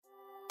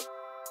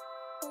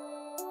What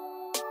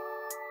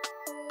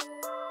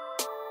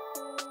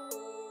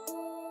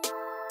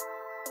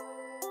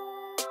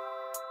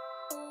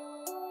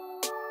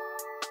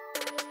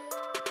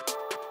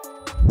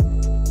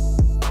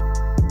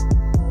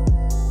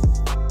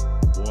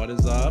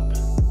is up?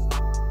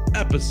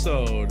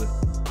 Episode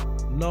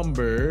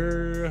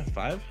number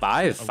 5?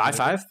 Five. I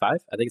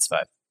think it's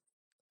 5.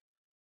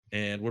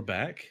 And we're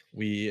back.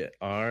 We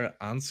are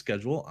on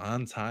schedule,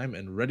 on time,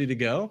 and ready to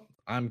go.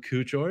 I'm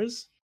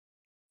Kuchors.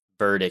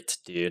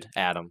 Verdict, dude.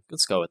 Adam.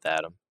 Let's go with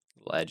Adam.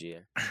 Glad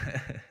you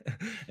here.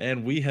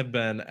 And we have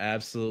been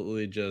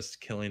absolutely just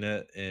killing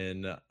it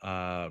in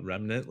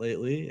Remnant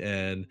lately.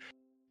 And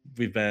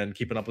we've been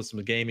keeping up with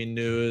some gaming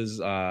news.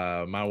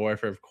 Modern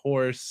Warfare, of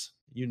course.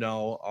 You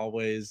know,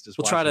 always just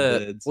We'll try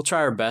vids.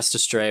 our best to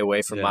stray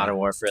away from Modern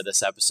Warfare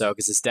this episode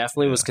because it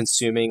definitely was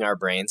consuming our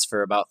brains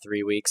for about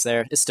 3 weeks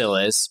there. It still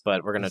is,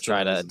 but we're gonna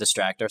try to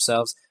distract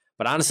ourselves.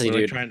 But honestly,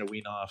 we're dude, trying to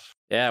wean off.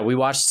 Yeah, we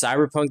watched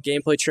Cyberpunk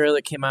gameplay trailer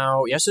that came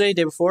out yesterday,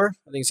 day before.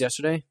 I think it's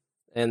yesterday,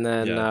 and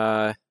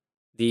then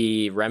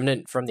the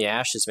Remnant from the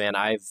Ashes. Man,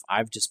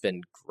 I've just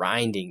been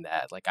grinding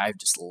that. Like I've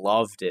just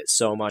loved it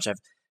so much. I've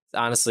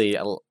honestly.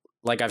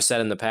 Like I've said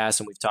in the past,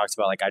 and we've talked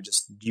about, like I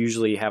just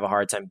usually have a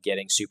hard time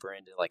getting super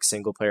into like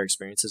single player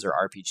experiences or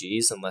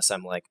RPGs unless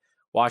I'm like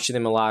watching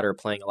them a lot or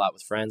playing a lot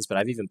with friends. But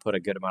I've even put a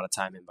good amount of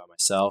time in by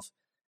myself,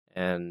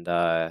 and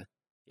I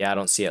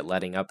don't see it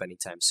letting up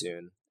anytime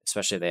soon.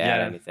 Especially if they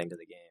add anything to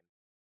the game.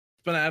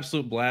 It's been an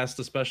absolute blast,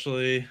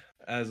 especially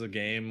as a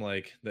game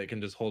like that can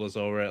just hold us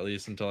over at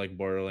least until like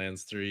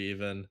Borderlands 3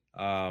 even.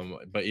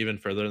 But even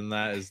further than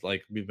that is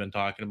like we've been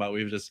talking about.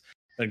 We've just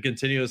been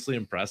continuously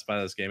impressed by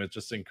this game. It's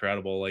just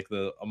incredible, like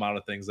the amount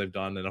of things they've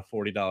done in a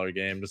 $40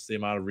 game, just the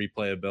amount of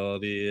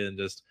replayability and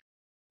just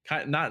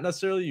not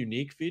necessarily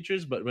unique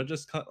features, but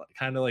just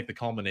kind of like the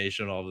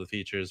culmination of all the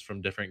features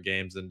from different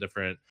games and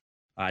different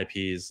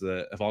IPs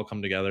that have all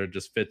come together,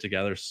 just fit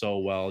together so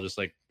well, just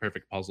like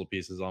perfect puzzle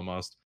pieces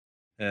almost.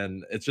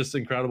 And it's just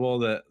incredible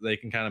that they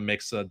can kind of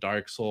mix a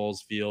Dark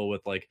Souls feel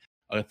with like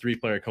a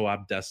 3-player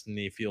co-op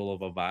Destiny feel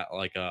of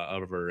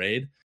a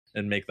raid,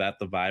 and make that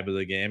the vibe of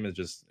the game is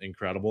just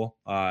incredible.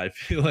 I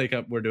feel like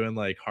we're doing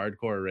like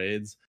hardcore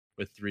raids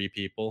with 3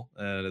 people,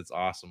 and it's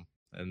awesome.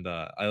 And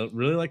I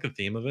really like the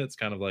theme of it. It's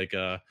kind of like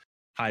a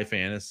high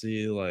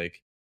fantasy,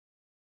 like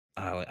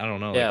I don't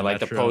know. Yeah, like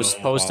Metro, the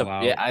post.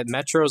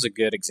 Metro is a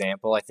good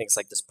example. I think it's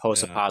like this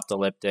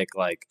post-apocalyptic,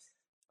 like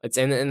it's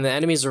and the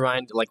enemies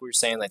remind, like we were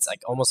saying, it's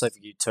like almost like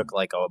you took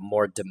like a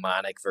more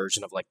demonic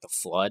version of like the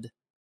Flood.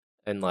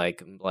 And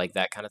like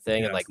that kind of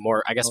thing, and like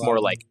more, I guess, more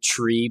like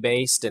tree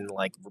based and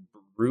like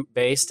root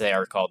based. They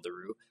are called the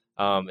root,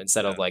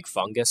 instead of like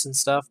fungus and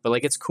stuff. But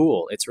like it's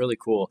cool. It's really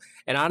cool.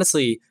 And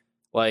honestly,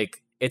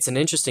 like it's an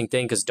interesting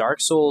thing because Dark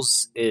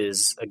Souls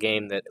is a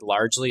game that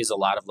largely is a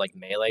lot of like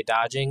melee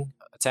dodging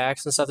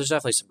attacks and stuff. There's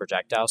definitely some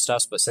projectile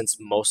stuff, but since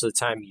most of the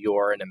time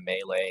you're in a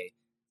melee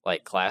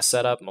like class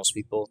setup, most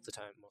of the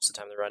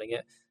time they're running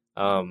it.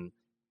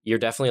 You're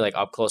definitely like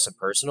up close and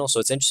personal.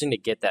 So it's interesting to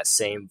get that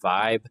same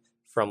vibe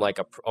from like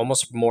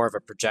almost more of a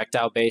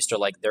projectile based, or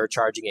like they're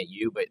charging at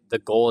you, but the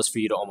goal is for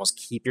you to almost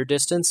keep your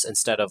distance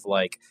instead of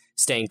like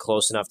staying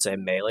close enough to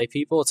melee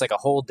people. It's like a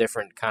whole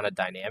different kind of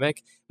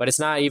dynamic, but it's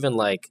not even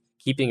like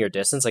keeping your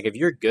distance. Like if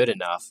you're good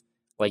enough,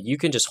 like you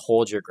can just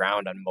hold your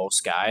ground on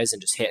most guys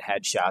and just hit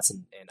headshots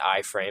and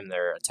iframe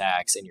their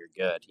attacks and you're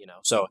good, you know?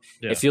 So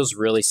it feels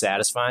really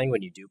satisfying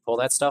when you do pull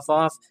that stuff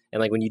off. And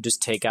like when you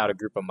just take out a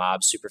group of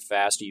mobs super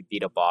fast or you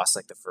beat a boss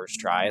like the first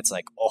try, it's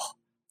like, oh,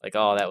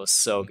 that was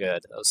so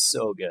good. That was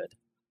so good.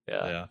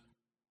 Yeah.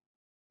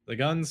 The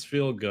guns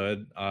feel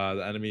good.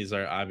 The enemies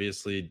are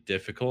obviously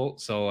difficult.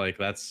 So like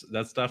that's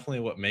definitely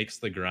what makes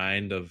the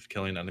grind of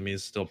killing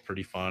enemies still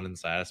pretty fun and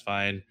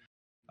satisfying.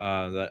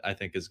 That I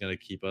think is going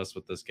to keep us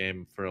with this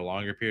game for a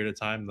longer period of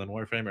time than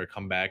Warframe, or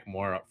come back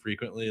more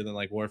frequently than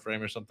like Warframe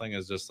or something.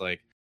 Is just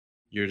like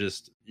you're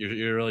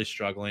really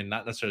struggling,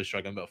 not necessarily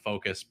struggling, but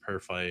focus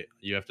per fight.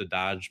 You have to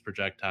dodge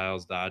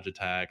projectiles, dodge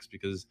attacks,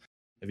 because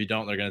if you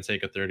don't, they're going to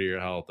take a third of your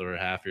health or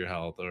half your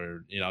health,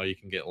 or you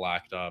can get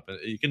locked up.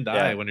 You can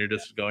die when you're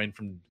just going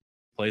from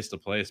place to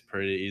place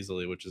pretty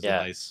easily, which is a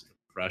nice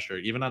pressure,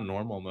 even on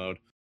normal mode.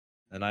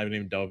 And I haven't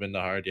even dove into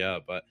hard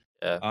yet, but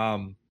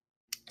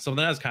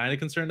something I was kind of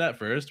concerned at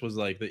first was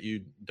like that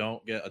you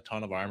don't get a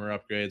ton of armor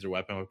upgrades or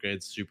weapon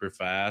upgrades super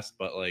fast,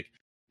 but like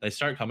they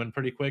start coming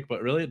pretty quick.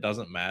 But really, it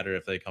doesn't matter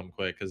if they come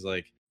quick, because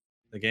like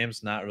the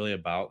game's not really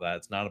about that.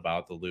 It's not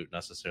about the loot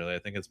necessarily. I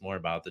think it's more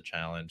about the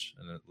challenge,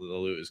 and the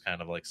loot is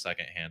kind of like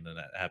secondhand, and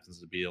it happens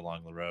to be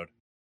along the road.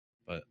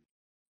 But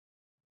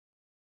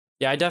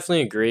yeah, I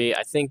definitely agree.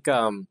 I think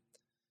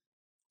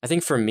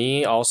for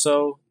me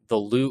also, the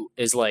loot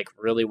is like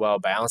really well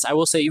balanced. I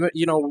will say, when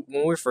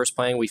we were first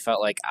playing, we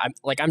felt like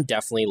I'm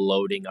definitely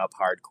loading up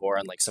hardcore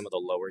on like some of the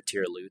lower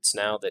tier loots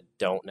now that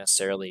don't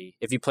necessarily.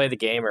 If you play the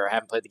game or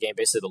haven't played the game,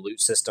 basically the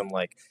loot system,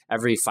 like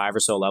every 5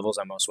 or so levels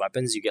on most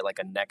weapons, you get like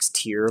a next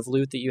tier of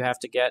loot that you have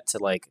to get to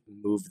like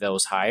move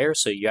those higher.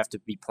 So you have to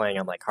be playing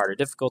on like harder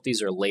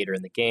difficulties or later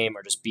in the game,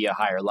 or just be a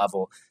higher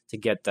level to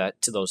get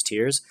that to those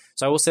tiers.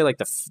 So I will say like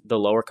the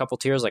lower couple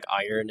tiers, like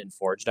iron and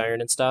forged iron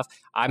and stuff,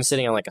 I'm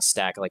sitting on like a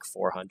stack of like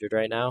 400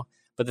 right now.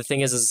 But the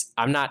thing is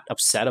I'm not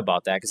upset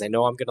about that because I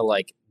know I'm gonna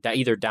like that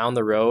either down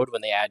the road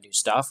when they add new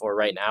stuff or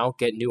right now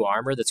get new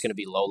armor that's gonna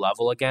be low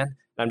level again.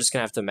 And I'm just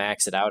gonna have to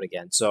max it out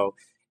again. So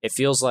it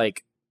feels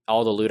like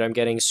all the loot I'm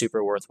getting is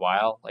super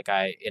worthwhile. Like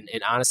and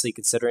honestly,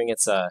 considering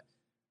it's a,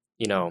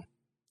 you know,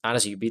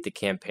 honestly, you beat the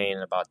campaign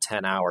in about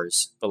 10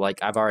 hours, but like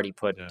I've already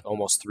put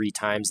almost 3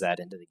 times that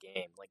into the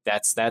game. Like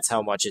that's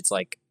how much it's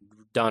like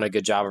done a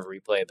good job of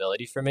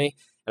replayability for me.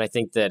 And I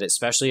think that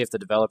especially if the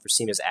developers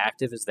seem as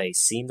active as they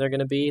seem they're going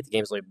to be, the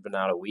game's only been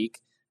out a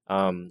week.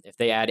 If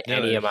they add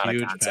any amount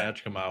of content, huge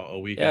patch come out a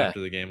week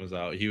after the game was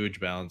out, huge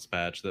balance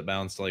patch that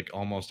balanced like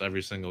almost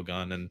every single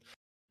gun and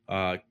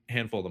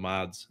handful of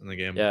mods in the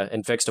game. Yeah,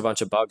 and fixed a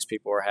bunch of bugs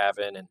people were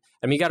having. And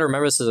I mean, you got to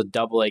remember this is a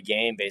AA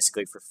game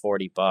basically for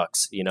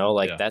 $40. You know,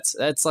 like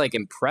that's like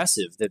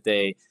impressive that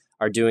they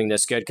are doing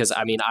this good. Because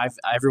I mean,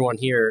 everyone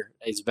here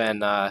has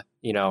been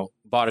you know,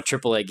 bought a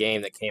AAA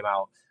game that came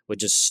out with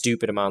just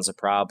stupid amounts of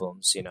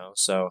problems. You know,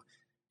 so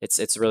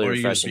it's really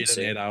refreshing. Or you beat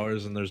it in 8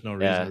 hours and there's no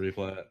reason to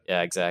replay it.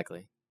 Yeah,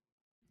 exactly.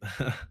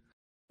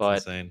 But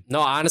insane.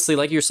 No, honestly,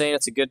 like you're saying,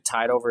 it's a good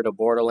tide over to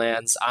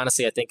Borderlands.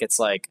 Honestly, I think it's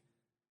like.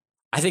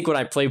 I think when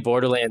I play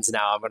Borderlands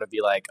now, I'm gonna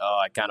be like,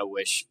 oh, I kind of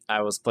wish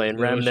I was playing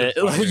Remnant.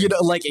 You know,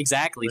 like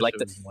exactly, like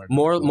the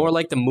more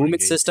like the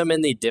movement system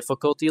and the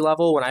difficulty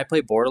level. When I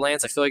play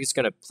Borderlands, I feel like it's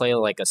gonna play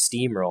like a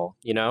steamroll,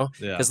 you know?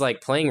 Because like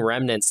playing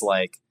Remnant's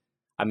like,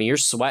 I mean, you're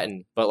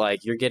sweating, but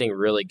like you're getting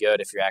really good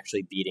if you're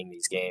actually beating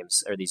these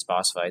games or these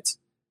boss fights.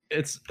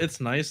 It's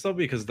nice though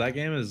because that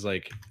game is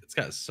like it's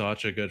got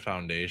such a good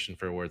foundation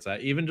for where it's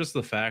at. Even just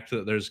the fact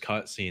that there's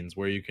cutscenes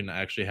where you can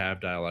actually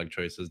have dialogue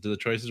choices. Do the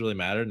choices really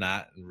matter?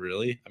 Not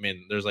really. I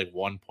mean, there's like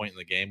one point in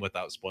the game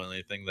without spoiling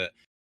anything that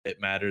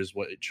it matters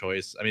what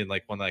choice. I mean,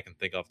 like one that I can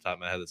think off the top of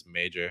my head that's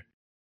major.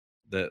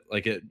 That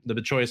like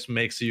the choice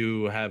makes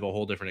you have a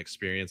whole different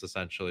experience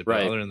essentially.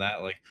 But other than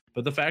that, like,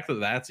 but the fact that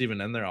that's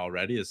even in there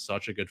already is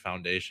such a good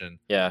foundation.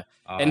 Yeah,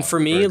 and for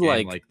me,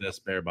 like this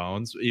bare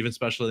bones, even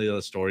especially the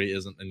story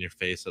isn't in your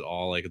face at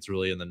all. Like it's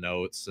really in the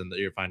notes and that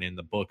you're finding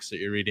the books that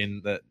you're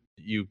reading that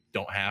you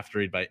don't have to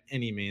read by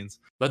any means.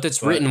 But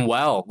it's written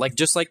well. Like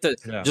just like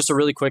just a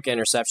really quick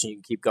interception, you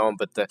can keep going.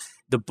 But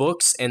the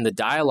books and the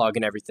dialogue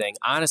and everything,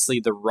 honestly,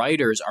 the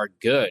writers are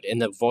good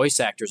and the voice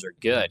actors are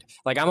good.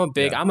 Like I'm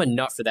a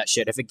nut for that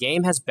shit. If a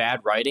game has bad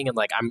writing and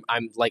like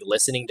I'm like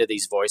listening to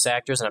these voice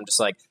actors and I'm just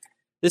like,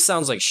 this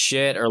sounds like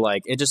shit, or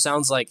like it just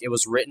sounds like it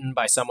was written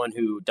by someone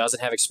who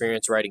doesn't have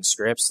experience writing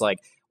scripts. Like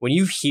when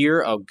you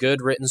hear a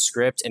good written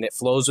script and it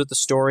flows with the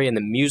story and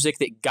the music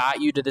that got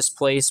you to this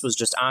place was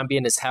just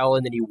ambient as hell,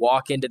 and then you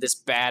walk into this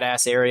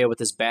badass area with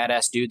this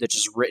badass dude that's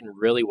just written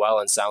really well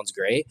and sounds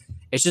great,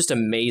 it's just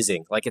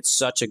amazing. Like it's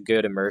such a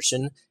good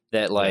immersion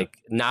that like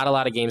not a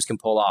lot of games can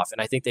pull off, and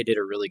I think they did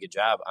a really good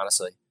job,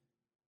 honestly.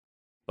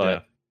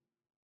 But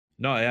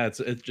no, yeah,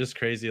 it's just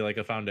crazy, like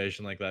a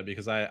foundation like that,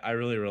 because I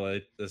really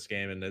relate this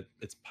game and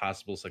its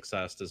possible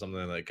success to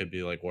something that could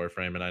be like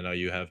Warframe, and I know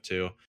you have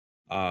too.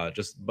 But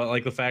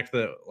like the fact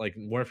that like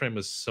Warframe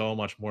was so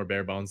much more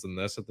bare bones than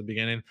this at the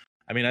beginning.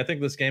 I mean, I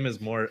think this game has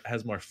more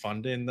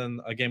funding than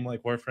a game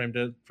like Warframe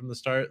did from the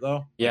start,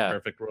 though. Yeah, like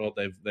Perfect World,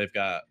 they've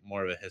got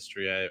more of a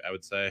history, I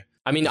would say.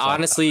 I mean,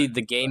 honestly,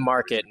 the game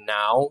market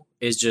now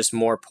is just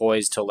more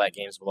poised to let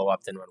games blow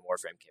up than when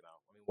Warframe came out.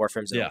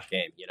 Warframe's an old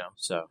game, you know.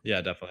 So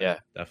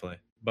definitely.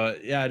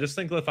 But yeah, I just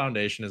think the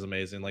foundation is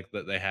amazing. Like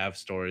that they have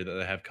story, that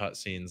they have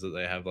cutscenes, that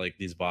they have like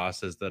these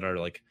bosses that are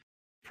like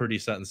pretty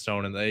set in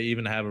stone, and they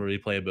even have a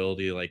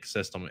replayability like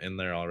system in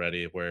there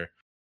already, where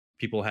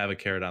people have a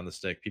carrot on the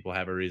stick, people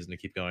have a reason to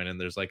keep going,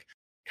 and there's like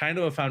kind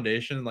of a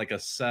foundation, like a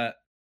set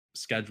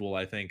schedule,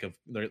 I think, of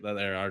that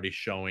they're already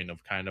showing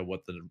of kind of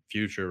what the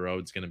future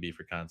road's going to be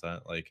for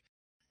content, like.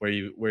 Where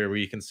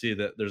you can see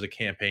that there's a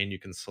campaign you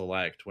can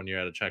select when you're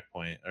at a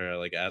checkpoint or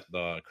like at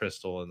the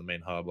crystal in the main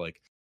hub, like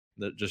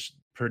that, just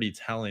pretty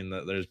telling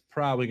that there's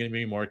probably going to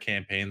be more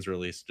campaigns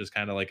released, just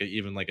kind of like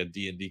even like a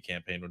D&D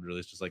campaign would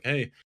release, just like,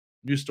 hey,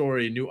 new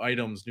story, new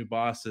items, new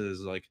bosses,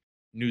 like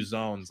new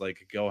zones,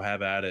 like go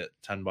have at it,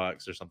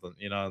 $10 or something,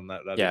 you know, and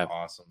that'd be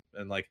awesome.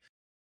 And like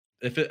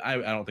if I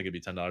don't think it'd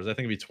be $10, I think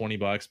it'd be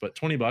 $20, but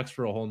 $20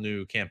 for a whole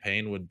new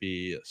campaign would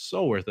be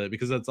so worth it,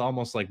 because it's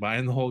almost like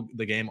buying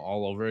the game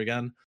all over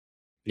again.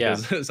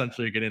 Because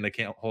essentially you're getting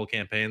a whole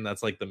campaign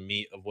that's like the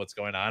meat of what's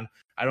going on.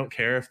 I don't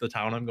care if the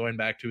town I'm going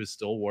back to is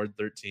still Ward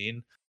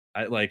 13.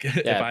 I like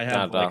if I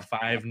have like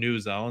 5 new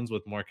zones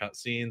with more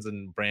cutscenes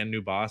and brand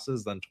new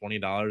bosses, then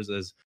 $20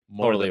 is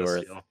more totally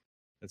worth.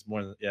 It's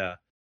more than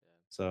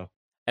So,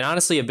 and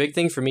honestly, a big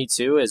thing for me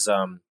too is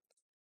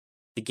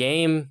the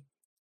game.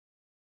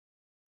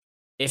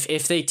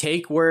 If they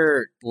take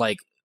where like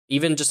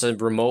even just a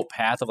remote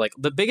path of like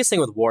the biggest thing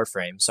with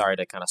Warframe. Sorry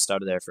to kind of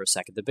stutter there for a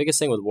second. The biggest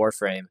thing with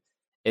Warframe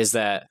is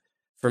that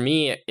for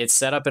me, it's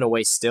set up in a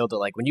way still that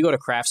like when you go to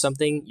craft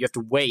something, you have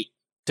to wait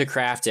to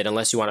craft it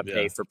unless you want to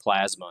pay for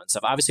plasma and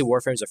stuff. Obviously,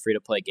 Warframe's a free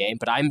to play game,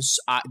 but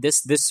this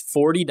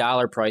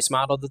 $40 price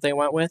model that they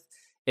went with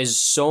is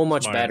so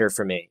much Smart. better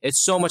for me. It's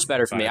so much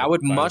better for me. I Buy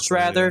would the much player,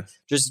 rather yeah.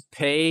 just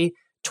pay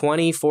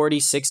 20, 40,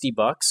 60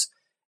 bucks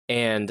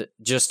and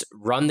just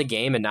run the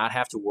game and not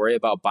have to worry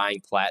about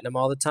buying platinum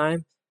all the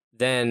time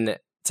than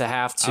to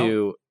have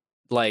to,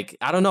 like,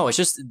 I don't know. It's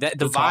just that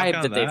the To talk vibe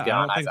on that they've that, I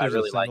gone. don't think I there's a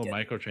really like single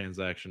it.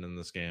 microtransaction in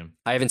this game.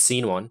 I haven't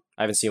seen one.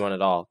 I haven't seen one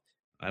at all.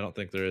 I don't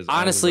think there is.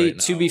 Honestly, right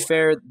to now, be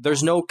fair,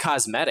 there's no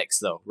cosmetics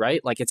though,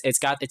 right? Like it's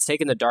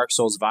taken the Dark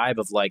Souls vibe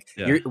of like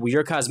yeah.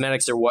 your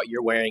cosmetics are what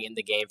you're wearing in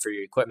the game for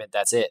your equipment.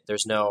 That's it.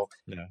 There's no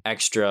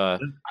extra.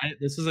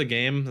 This is a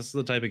game. This is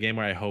the type of game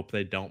where I hope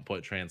they don't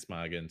put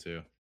transmog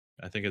into.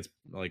 I think it's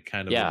like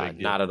kind of a big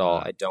deal. Not at all.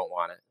 I don't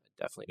want it.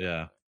 Definitely.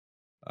 Yeah.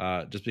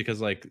 Just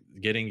because like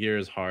getting gear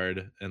is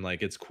hard, and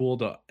like it's cool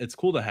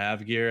to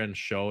have gear and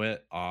show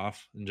it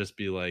off and just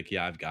be like,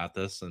 yeah, I've got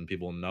this, and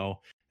people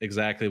know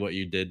exactly what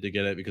you did to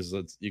get it, because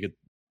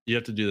you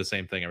have to do the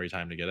same thing every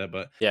time to get it.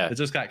 But yeah, it's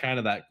just got kind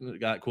of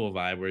that cool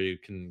vibe where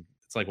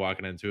it's like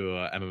walking into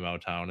a MMO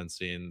town and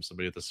seeing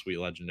somebody with a sweet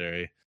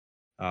legendary.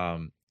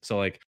 So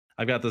like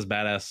I've got this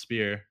badass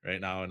spear right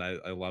now, and I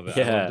love it.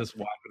 I love just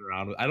walking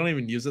around. I don't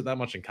even use it that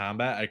much in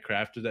combat. I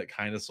crafted it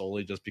kind of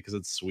solely just because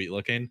it's sweet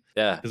looking.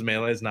 Yeah. Because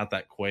melee is not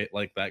that quite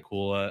like that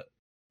cool at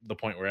the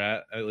point we're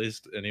at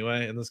least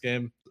anyway in this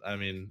game. I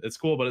mean, it's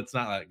cool, but it's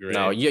not that great.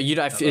 No,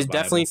 it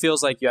definitely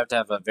feels like you have to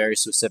have a very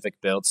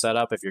specific build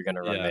setup if you're going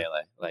to run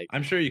melee. Like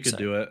I'm sure you could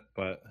do it,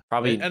 but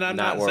probably. And I'm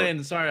not saying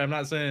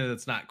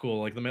it's not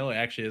cool. Like the melee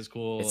actually is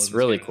cool. It's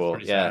really cool.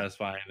 It's pretty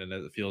satisfying, and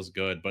it feels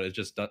good, but it's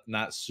just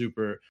not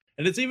super.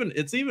 And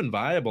it's even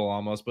viable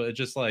almost, but it's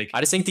just like I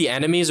just think the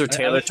enemies are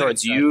tailored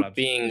towards you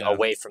being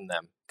away from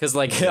them. Because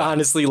like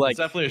honestly, like it's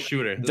definitely a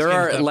shooter. There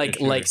are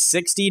like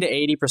 60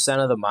 to 80%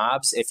 of the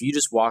mobs. If you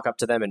just walk up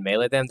to them and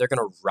melee them, they're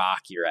gonna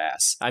rock your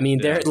ass. I mean,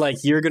 they're like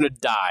you're gonna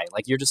die.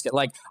 Like you're just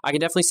like I can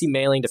definitely see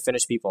meleeing to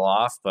finish people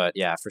off, but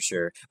yeah, for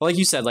sure. But like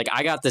you said, like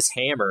I got this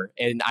hammer,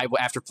 and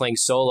after playing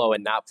solo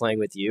and not playing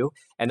with you,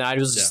 and I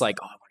was just like,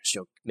 oh, I want to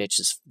show Mitch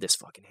this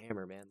fucking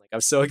hammer, man. Like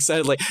I'm so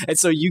excited. Like and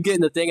so you get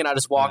in the thing, and I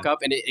just walk up,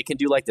 and it can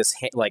do like this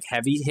like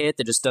heavy hit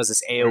that just does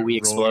this AOE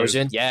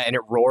explosion. Yeah, and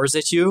it roars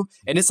at you,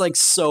 and it's like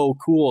so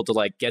cool to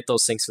like get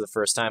those things for the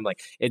first time. Like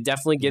it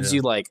definitely gives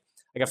you like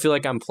I feel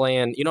like I'm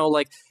playing,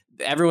 like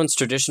everyone's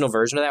traditional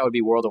version of that would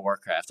be World of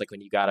Warcraft. Like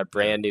when you got a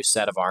brand new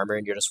set of armor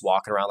and you're just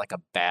walking around like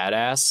a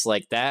badass.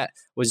 Like that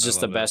was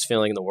just the best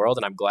feeling in the world,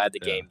 and I'm glad the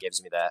game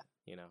gives me that.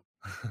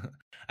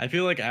 I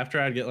feel like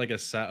after I'd get like a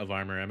set of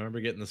armor, I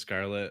remember getting the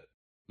Scarlet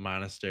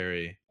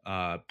Monastery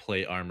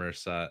plate armor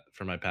set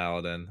for my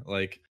paladin.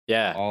 Like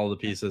all the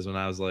pieces when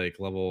I was like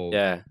level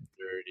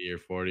 30 or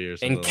 40 or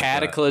something. In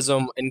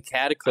Cataclysm,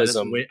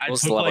 I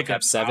was took level like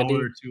cap a 70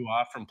 hour or two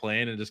off from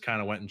playing and just kind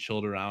of went and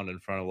chilled around in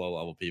front of low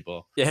level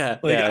people.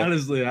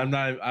 Honestly, I'm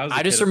not.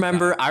 I just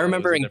remember. I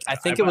remember. I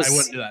think it was. I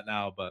wouldn't do that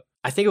now, but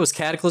I think it was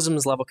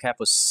Cataclysm's level cap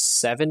was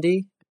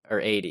 70 or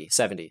 80.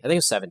 70. I think it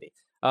was 70.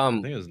 I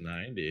think it was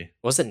 90.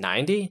 Was it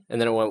 90?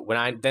 And then it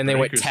went they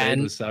went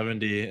 10. Was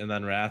 70, and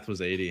then Wrath was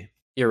 80.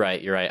 You're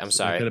right. I'm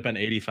sorry. It could have been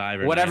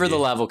 85 or whatever 90.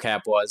 the level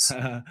cap was.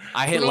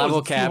 I hit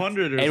level cap,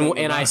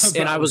 and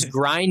I was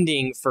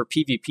grinding for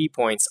PvP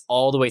points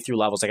all the way through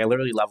levels. Like I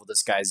literally leveled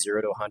this guy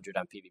 0 to 100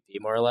 on PvP,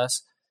 more or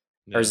less,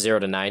 or 0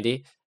 to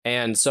 90.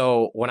 And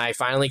so when I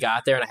finally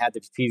got there and I had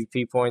the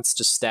PvP points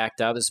just stacked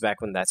up, this is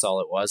back when that's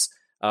all it was.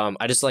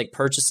 I just like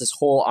purchased this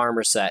whole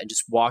armor set and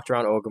just walked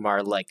around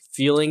Orgrimmar like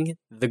feeling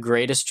the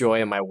greatest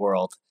joy in my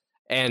world.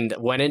 And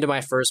went into my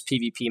first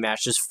PvP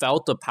match, just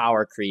felt the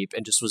power creep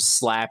and just was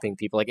slapping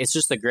people. Like it's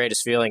just the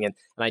greatest feeling, and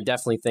I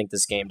definitely think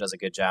this game does a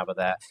good job of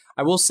that.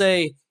 I will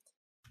say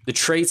the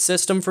trait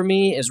system for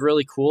me is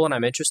really cool, and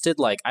I'm interested.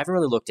 Like I haven't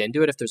really looked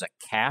into it if there's a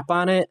cap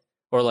on it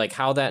or like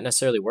how that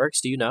necessarily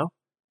works. Do you know?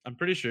 I'm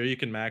pretty sure you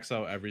can max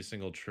out every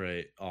single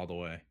trait all the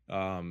way.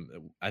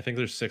 I think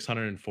there's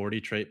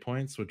 640 trait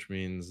points, which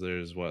means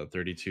there's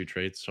 32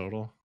 traits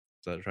total.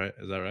 Is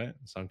that right?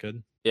 Sound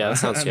good? Yeah, that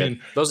sounds good.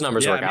 Those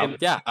numbers work out.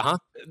 Yeah.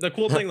 The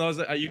cool thing though is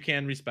that you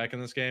can respec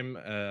in this game.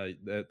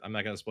 I'm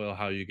not gonna spoil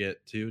how you get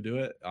to do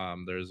it.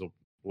 There's a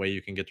way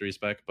you can get to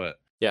respec, but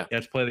you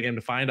have to play the game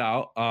to find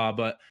out.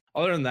 But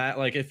other than that,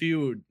 like if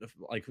you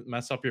like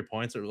mess up your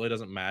points, it really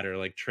doesn't matter.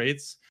 Like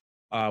traits,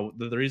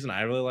 the reason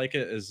I really like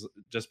it is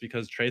just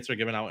because traits are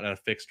given out at a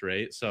fixed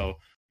rate. So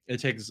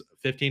it takes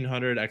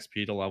 1500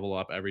 XP to level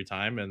up every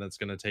time, and it's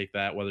gonna take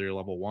that whether you're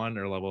level 1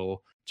 or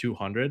level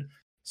 200.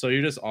 So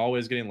you're just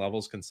always getting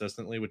levels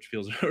consistently, which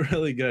feels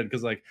really good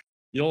because like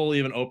you'll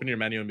even open your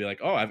menu and be like,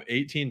 oh, I have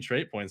 18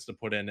 trait points to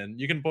put in. And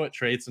you can put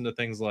traits into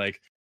things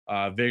like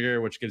vigor,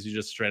 which gives you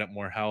just straight up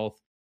more health,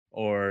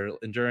 or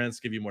endurance,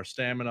 give you more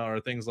stamina, or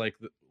things like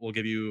will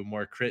give you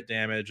more crit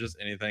damage, just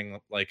anything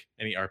like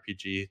any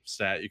RPG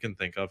stat you can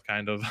think of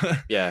kind of.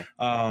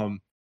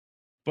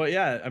 But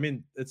yeah, I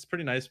mean, it's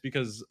pretty nice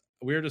because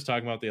we were just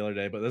talking about the other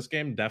day, but this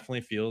game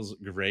definitely feels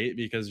great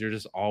because you're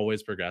just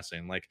always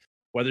progressing. Like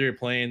whether you're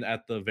playing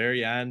at the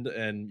very end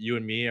and you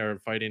and me are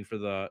fighting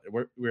for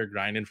we're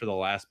grinding for the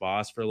last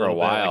boss for a For a little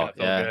bit, like while. I felt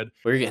Yeah. good.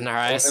 We were getting our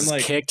And asses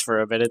like kicked for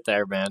a minute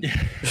there, man.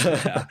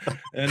 yeah.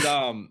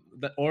 And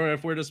or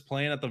if we're just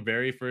playing at the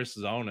very first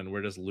zone and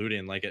we're just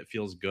looting, like it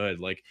feels good.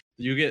 Like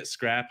you get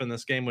scrap in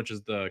this game, which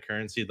is the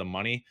currency, the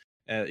money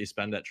you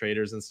spend at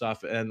traders and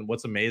stuff. And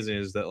what's amazing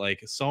is that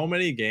like so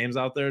many games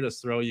out there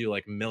just throw you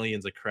like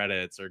millions of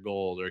credits or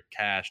gold or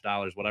cash,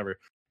 dollars, whatever,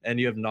 and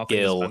you have nothing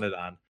to spend it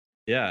on.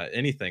 Yeah,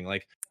 anything.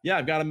 Like, yeah,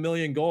 I've got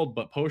 1,000,000 gold,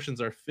 but potions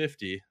are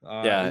 50.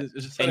 Yeah,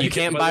 it's and like, you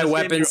can't but buy this game,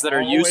 weapons that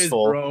you're are always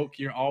useful. broke.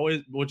 You're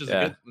always, which is a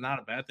Yeah. good, not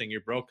a bad thing.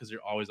 You're broke because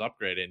you're always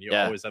upgrading. You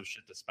Yeah. always have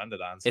shit to spend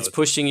it on. So It's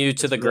pushing you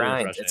to the really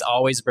grind. refreshing. It's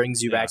always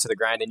brings you Yeah. back to the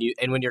grind.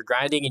 And when you're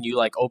grinding and you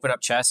like open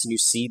up chests and you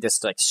see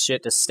this like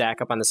shit to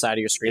stack up on the side of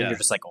your screen, Yeah. you're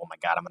just like, oh my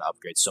god, I'm gonna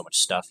upgrade so much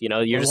stuff. You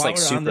know, you're But just while like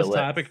we're super on this lit.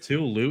 topic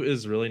too, loot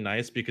is really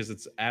nice because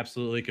it's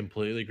absolutely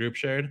completely group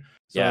shared.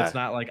 So Yeah. it's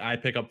not like I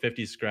pick up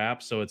 50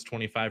 scraps, so it's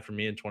 25 for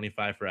me and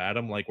 25 for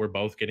Adam. Like we're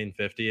both getting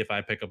 50 if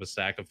I pick up a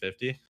stack of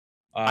 50.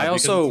 I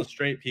Because also it's a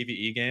straight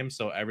PvE game,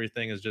 so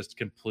everything is just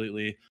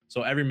completely,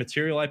 so every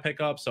material I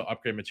pick up, so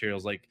upgrade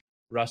materials like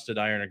rusted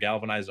iron or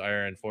galvanized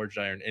iron, forged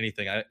iron,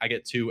 anything, I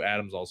get 2.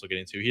 Adam's also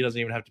getting 2. He doesn't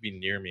even have to be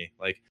near me.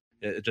 Like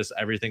it just,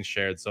 everything's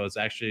shared, so it's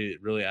actually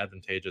really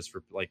advantageous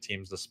for like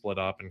teams to split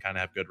up and kind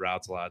of have good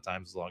routes a lot of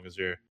times, as long as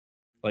you're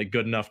like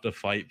good enough to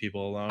fight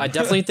people alone. I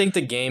definitely think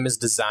the game is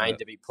designed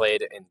to be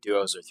played in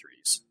duos or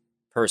threes,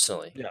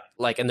 personally. Yeah.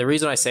 Like, and the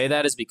reason I say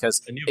that is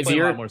because And you if play a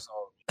you're lot more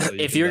solo, so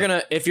if you're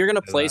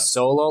gonna play that.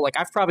 solo, like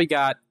I've probably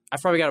got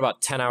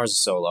about 10 hours of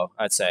solo,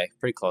 I'd say,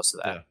 pretty close to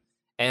that. Yeah.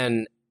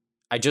 And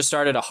I just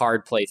started a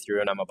hard playthrough,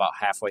 and I'm about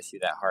halfway through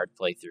that hard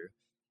playthrough.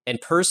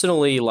 And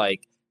personally,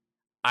 like,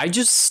 I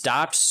just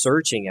stopped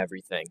searching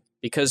everything.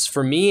 Because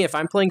for me, if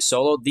I'm playing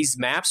solo, these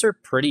maps are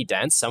pretty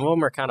dense. Some of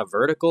them are kind of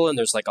vertical, and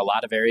there's like a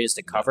lot of areas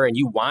to cover, and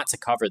you want to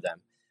cover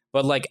them.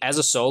 But like as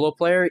a solo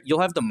player,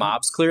 you'll have the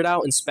mobs cleared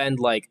out and spend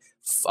like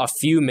a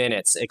few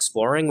minutes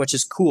exploring, which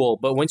is cool.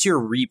 But once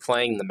you're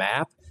replaying the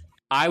map,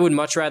 I would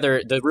much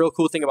rather, the real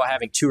cool thing about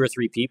having 2 or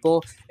 3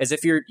 people is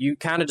if you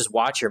kind of just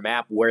watch your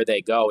map where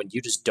they go and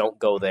you just don't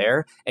go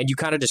there, and you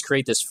kind of just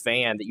create this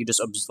fan that you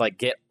just like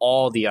get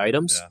all the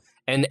items. Yeah.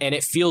 And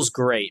it feels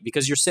great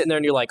because you're sitting there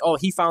and you're like, oh,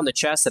 he found the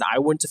chest that I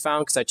wouldn't have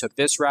found because I took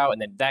this route,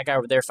 and then that guy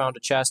over there found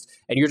a chest,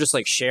 and you're just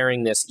like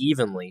sharing this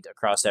evenly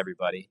across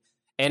everybody.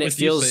 And With it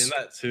feels, you saying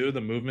that too, the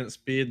movement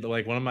speed,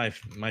 like one of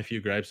my few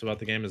gripes about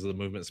the game is the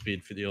movement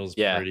speed feels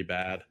pretty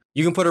bad.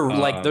 You can put a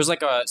like there's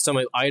like some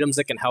items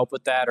that can help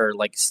with that, or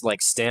like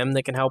stem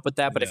that can help with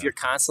that, but if you're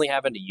constantly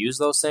having to use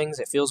those things,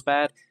 it feels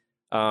bad.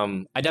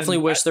 I definitely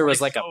wish there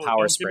was like a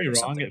power spring or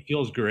something. It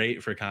feels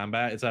great for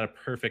combat. It's at a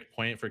perfect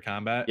point for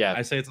combat. Yeah.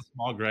 I say it's a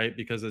small gripe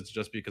because it's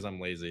just because I'm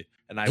lazy,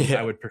 and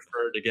I would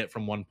prefer to get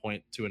from one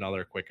point to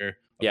another quicker.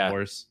 Of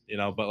course, you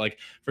know, but like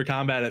for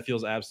combat, it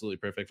feels absolutely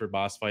perfect. For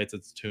boss fights,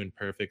 it's tuned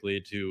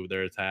perfectly to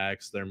their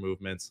attacks, their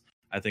movements.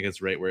 I think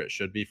it's right where it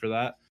should be for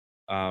that.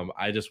 I'm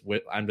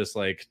just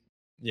like,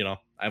 you know,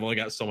 I've only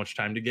got so much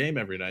time to game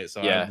every night,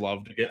 so I'd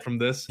love to get from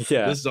this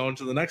zone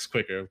to the next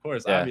quicker, of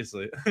course,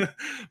 obviously.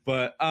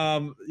 But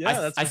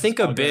that's I think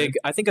a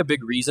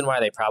big reason why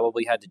they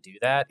probably had to do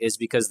that is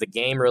because the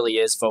game really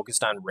is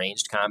focused on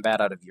ranged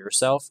combat out of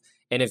yourself.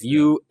 And if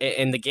you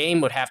and the game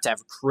would have to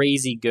have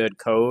crazy good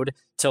code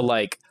to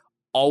like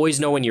always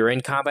know when you're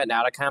in combat and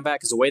out of combat,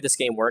 because the way this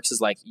game works is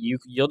like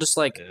you'll just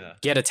like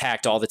get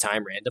attacked all the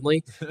time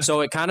randomly. So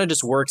it kind of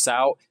just works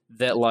out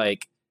that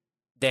like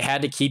they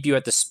had to keep you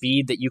at the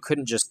speed that you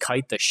couldn't just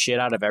kite the shit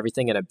out of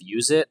everything and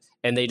abuse it,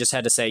 and they just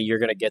had to say you're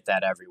going to get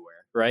that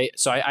everywhere, right?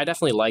 So I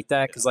definitely like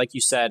that because, like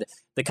you said,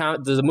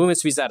 the movement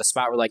speed's at a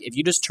spot where like if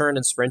you just turn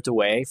and sprint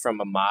away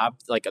from a mob,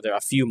 like there are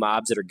a few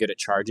mobs that are good at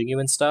charging you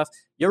and stuff,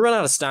 you'll run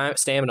out of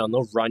stamina and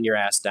they'll run your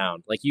ass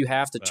down. Like you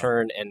have to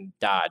turn and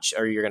dodge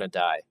or you're going to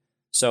die.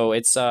 So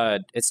it's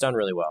done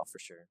really well for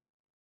sure.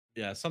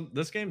 Yeah,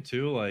 this game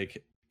too,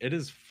 like it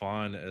is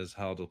fun as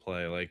hell to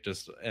play. Like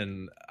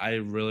and I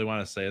really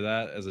want to say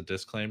that as a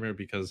disclaimer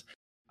because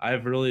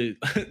I've really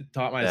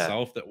taught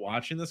myself that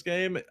watching this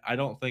game, I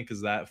don't think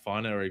is that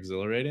fun or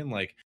exhilarating.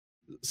 Like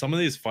some of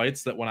these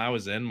fights that when I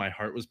was in, my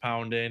heart was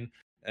pounding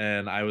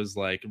and I was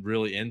like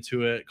really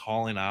into it,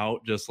 calling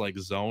out, just like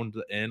zoned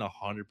in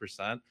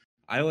 100%.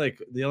 I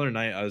like the other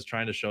night I was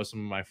trying to show some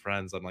of my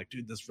friends. I'm like,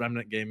 dude, this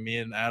Remnant game, me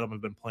and Adam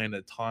have been playing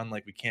a ton.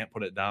 Like we can't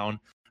put it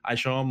down. I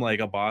show them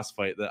like a boss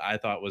fight that I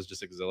thought was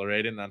just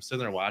exhilarating, and I'm sitting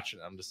there watching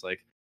it. I'm just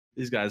like,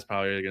 these guys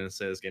probably are gonna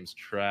say this game's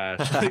trash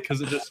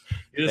because you're just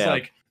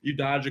like you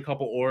dodge a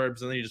couple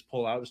orbs and then you just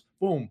pull out, just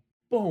boom,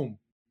 boom,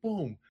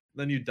 boom.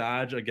 Then you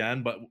dodge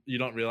again, but you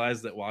don't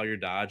realize that while you're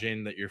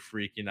dodging that you're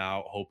freaking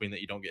out, hoping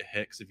that you don't get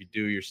hit. Because if you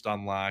do, you're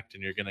stun locked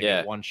and you're gonna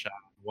get one shot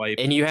wipe.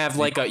 And you have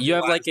like a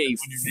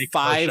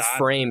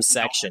 5-frame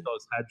section.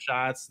 Those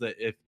headshots that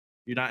if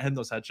you're not hitting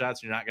those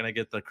headshots, you're not going to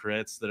get the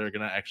crits that are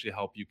going to actually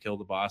help you kill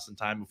the boss in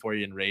time before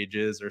he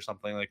enrages or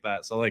something like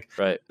that. So like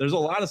there's a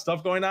lot of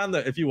stuff going on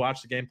that if you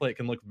watch the gameplay, it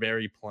can look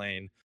very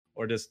plain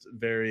or just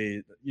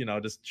very,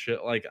 just chill,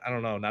 like I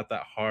don't know, not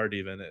that hard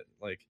even. It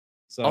like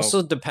so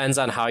Also depends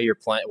on how you're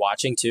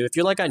watching too. If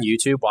you're like on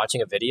YouTube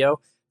watching a video,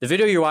 the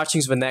video you're watching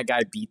is when that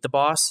guy beat the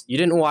boss. You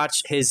didn't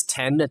watch his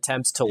 10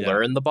 attempts to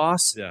learn the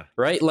boss, yeah.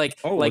 right? Like,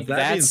 Oh, like with that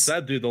being that's.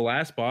 said, dude, the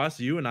last boss,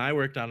 you and I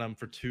worked on him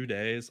for 2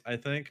 days, I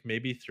think,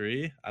 maybe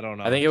 3. I don't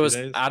know. I think it was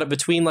 2 days. out of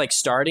between like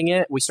starting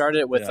it. We started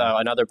it with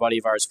another buddy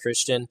of ours,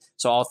 Christian.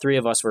 So all three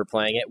of us were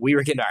playing it. We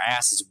were getting our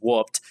asses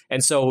whooped.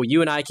 And so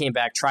you and I came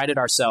back, tried it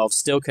ourselves,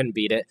 still couldn't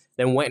beat it.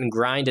 Then went and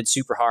grinded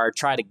super hard,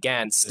 tried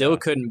again, still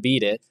couldn't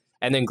beat it.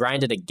 And then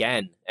grinded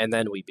again, and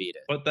then we beat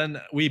it. But then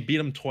we beat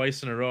him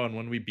twice in a row, and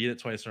when we beat it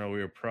twice in a row, we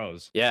were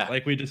pros. Yeah,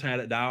 like we just had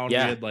it down.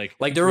 Yeah, we had,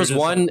 like there was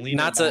one, like,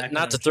 not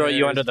to throw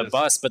you under the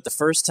bus, but the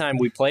first time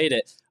we played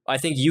it, I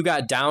think you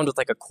got down with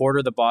like a quarter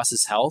of the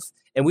boss's health,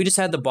 and we just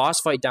had the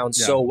boss fight down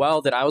so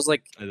well that I was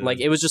like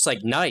it was just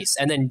like nice.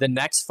 And then the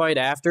next fight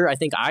after, I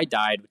think I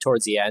died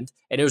towards the end,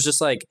 and it was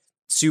just like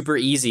super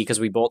easy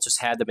because we both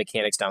just had the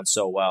mechanics down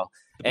so well.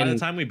 By the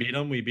time we beat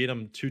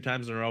him 2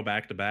 times in a row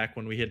back to back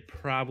when we had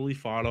probably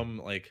fought him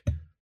like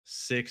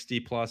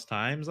 60 plus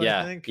times.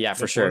 I think. Yeah,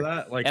 for sure.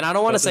 That. Like, and I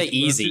don't want to say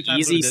easy.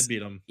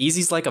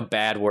 Easy's like a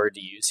bad word to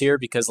use here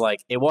because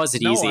like it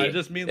wasn't easy. I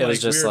just mean it was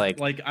just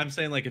like I'm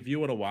saying, like if you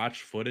would have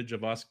watched footage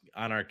of us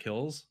on our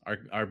kills,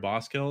 our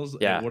boss kills,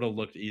 it would have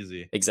looked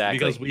easy. Exactly.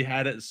 Because we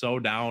had it so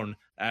down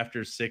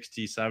after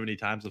 60, 70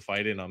 times of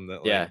fighting them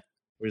that like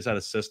we just had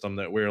a system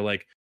that we were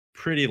like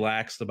pretty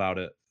laxed about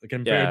it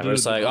compared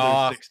to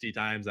like 60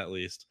 times at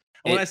least.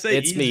 When I say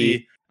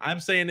easy, I'm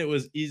saying it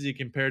was easy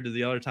compared to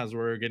the other times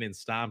where we were getting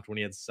stomped when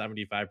he had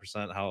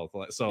 75% health.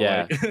 So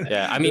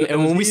I mean,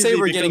 and when we say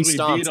we're getting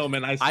stomped, I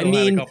mean,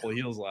 had a couple of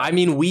heals left. I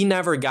mean, we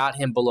never got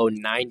him below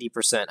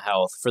 90%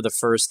 health for the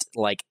first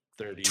like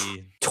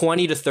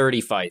 20 to 30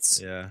 fights.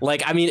 Yeah.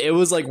 Like, I mean, it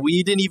was like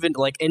we didn't even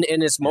like, and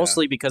it's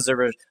mostly because there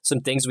were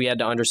some things we had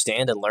to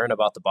understand and learn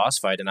about the boss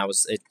fight, and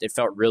it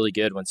felt really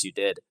good once you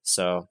did.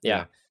 So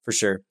yeah. For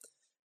sure.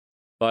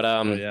 But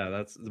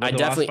the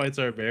boss fights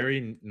are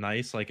very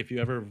nice. Like if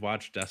you ever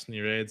watch Destiny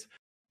raids,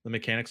 the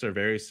mechanics are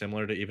very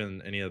similar to even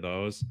any of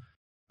those.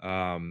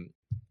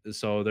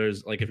 So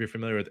there's like if you're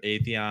familiar with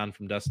Atheon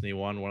from Destiny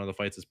 1, one of the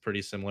fights is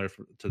pretty similar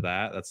to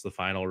that. That's the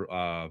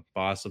final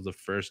boss of the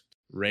first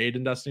raid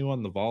in Destiny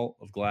 1, the Vault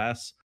of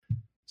Glass.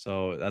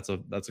 So that's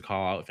a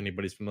call out if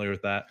anybody's familiar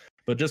with that.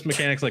 But just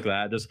mechanics like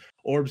that, just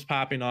orbs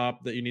popping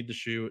up that you need to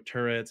shoot,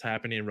 turrets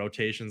happening,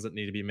 rotations that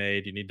need to be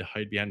made. You need to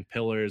hide behind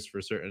pillars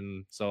for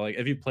certain. So like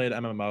if you played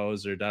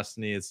MMOs or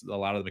Destiny, it's a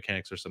lot of the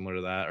mechanics are similar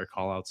to that or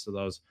call outs to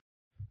those.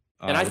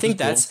 And I think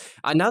that's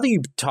now that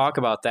you talk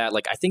about that,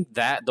 like I think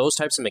that those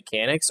types of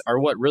mechanics are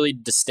what really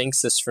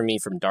distincts this for me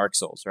from Dark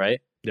Souls,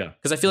 right? Yeah,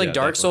 because I feel like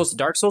Dark Souls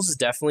is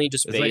definitely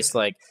just based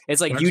like it's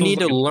like you need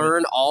to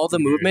learn all the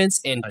movements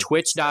and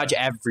twitch dodge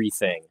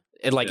everything.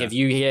 And like if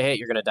you get hit,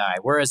 you're gonna die.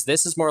 Whereas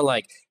this is more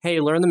like,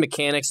 hey, learn the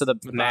mechanics of the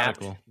map,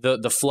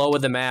 the flow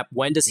of the map.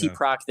 When does he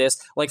proc this?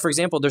 Like for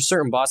example, there's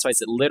certain boss fights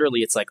that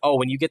literally it's like, oh,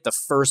 when you get the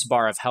first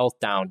bar of health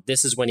down,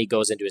 this is when he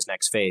goes into his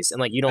next phase,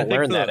 and like you don't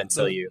learn that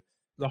until you.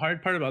 The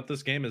hard part about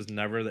this game is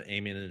never the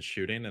aiming and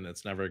shooting, and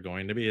it's never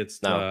going to be. It's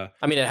I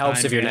mean, it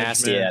helps if you're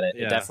nasty at it.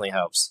 It definitely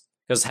helps.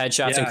 Because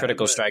headshots and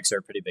critical strikes are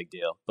a pretty big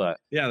deal, but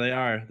yeah, they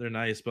are. They're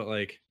nice, but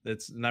like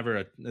it's never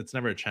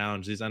a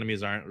challenge. These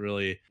enemies aren't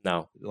really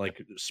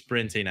like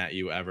sprinting at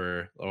you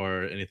ever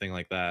or anything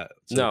like that.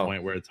 To the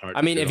point where it's hard.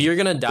 I mean, if you're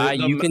gonna die,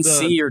 you can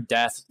see your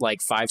death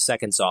like 5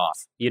 seconds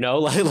off. You know,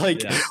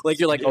 like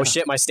you're like, oh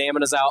shit, my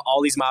stamina's out.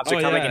 All these mobs are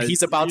coming, and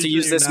he's about to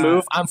use this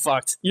move. I'm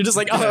fucked. You're just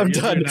like, oh, I'm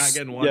done. You're not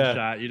getting one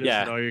shot. You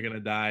just know you're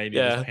gonna die, and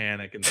you just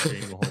panic and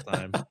scream the whole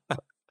time.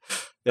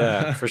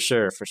 Yeah, for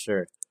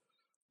sure.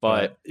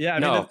 But yeah, I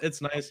mean,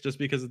 it's nice just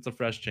because it's a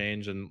fresh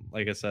change. And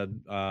like I said,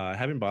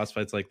 having boss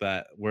fights like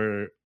that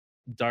where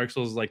Dark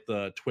Souls is like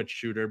the Twitch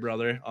shooter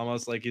brother,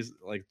 almost like he's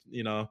like,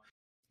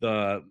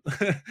 the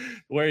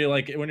where you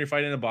like when you're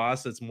fighting a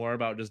boss, it's more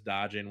about just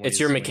dodging.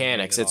 It's your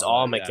mechanics. It's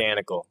all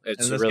mechanical. And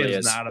this really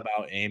is not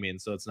about aiming.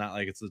 So it's not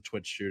like it's a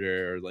Twitch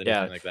shooter or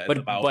anything like that. It's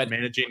about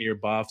managing your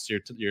buffs,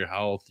 your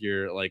health,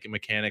 your like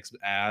mechanics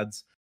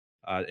adds.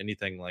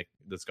 Anything like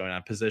that's going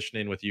on,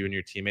 positioning with you and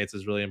your teammates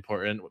is really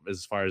important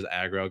as far as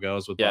aggro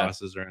goes with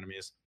bosses or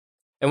enemies.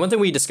 And one thing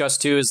we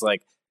discussed too is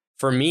like,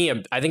 for me,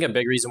 I think a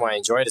big reason why I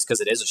enjoy it is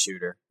because it is a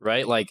shooter,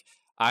 right? Like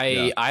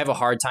I have a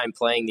hard time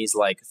playing these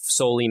like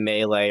solely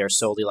melee or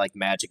solely like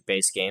magic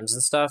based games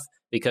and stuff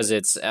because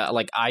it's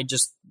like I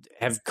just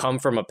have come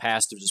from a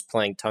past of just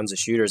playing tons of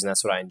shooters and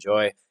that's what I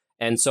enjoy.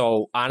 And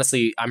so,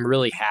 honestly, I'm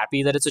really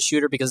happy that it's a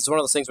shooter because it's one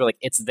of those things where like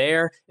it's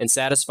there and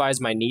satisfies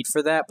my need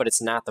for that, but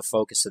it's not the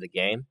focus of the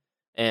game.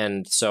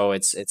 And so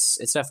it's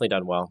definitely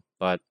done well.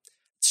 But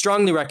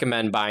strongly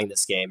recommend buying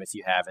this game if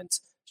you haven't.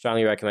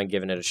 Strongly recommend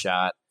giving it a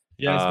shot.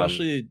 Yeah,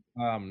 especially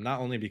not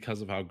only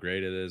because of how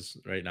great it is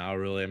right now,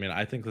 really. I mean,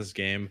 I think this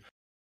game,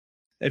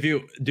 if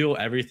you do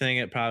everything,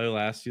 it probably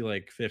lasts you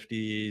like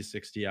 50,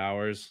 60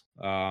 hours.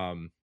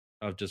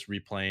 Of just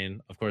replaying.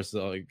 Of course,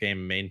 the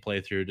game main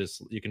playthrough,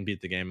 just you can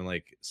beat the game in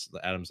like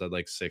Adam said,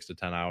 like 6 to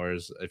 10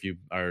 hours if you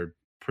are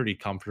pretty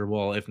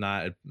comfortable, if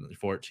not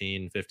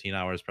 14, 15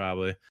 hours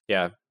probably.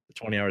 Yeah.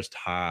 20 hours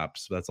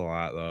tops. That's a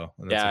lot though.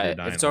 And yeah,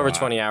 if it's over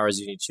 20 hours,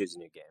 you need to choose a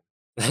new game.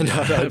 No,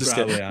 just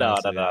probably, kidding.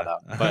 Honestly, no.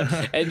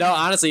 But no,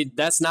 honestly,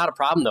 that's not a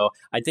problem though.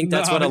 I think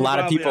that's what a lot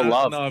of people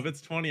love. No, if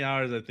it's 20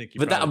 hours, I think.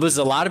 But that was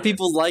a lot of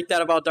people like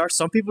that about Dark.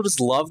 Some people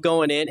just love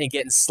going in and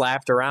getting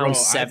slapped around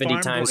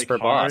 70 times per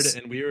boss.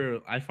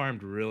 And I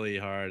farmed really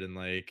hard and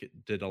like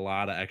did a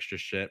lot of extra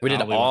shit. We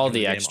did all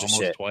the extra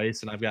shit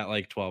twice, and I've got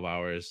like 12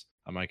 hours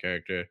on my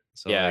character.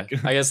 So yeah,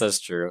 like, I guess that's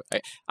true.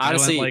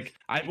 Honestly,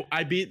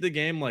 I beat the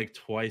game like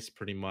twice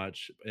pretty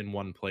much in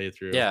one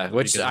playthrough. Yeah,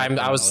 which I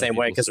was the same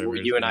way because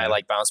you and I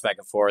like bounced back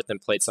and forth and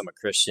played some of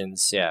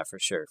Christian's. Yeah, for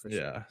sure.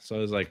 Yeah, so it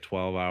was like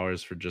 12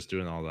 hours for just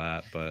doing all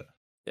that. But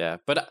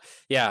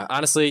yeah,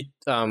 honestly,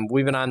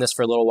 we've been on this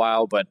for a little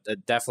while, but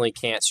definitely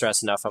can't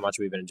stress enough how much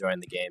we've been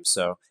enjoying the game.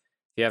 So if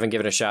you haven't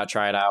given it a shot,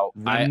 try it out.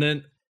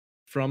 Remnant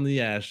from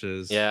the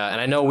Ashes. Yeah, and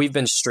I know we've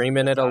been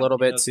streaming it a little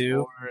bit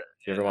too.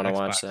 If you ever want to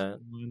watch that.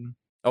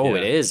 Oh,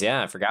 yeah. It is.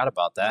 Yeah, I forgot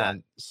about that.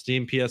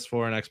 Steam,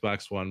 PS4, and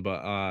Xbox One.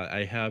 But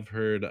I have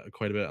heard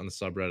quite a bit on the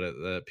subreddit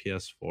that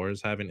PS4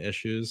 is having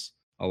issues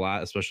a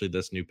lot, especially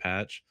this new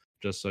patch.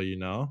 Just so you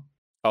know.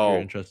 Oh,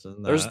 you're interested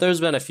in that. There's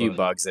been a few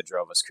bugs that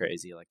drove us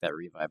crazy, like that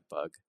revive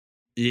bug.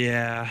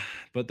 Yeah,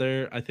 but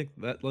I think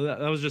that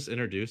was just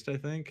introduced, I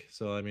think.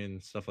 So, I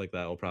mean, stuff like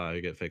that will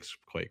probably get fixed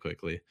quite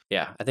quickly.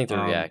 Yeah, I think they're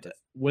reactive.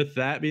 With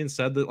that being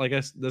said, that like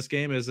this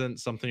game isn't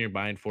something you're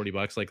buying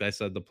 $40. Like I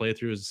said, the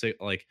playthrough is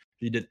like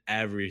you did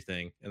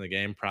everything in the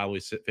game, probably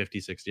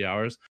 50, 60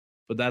 hours.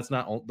 But that's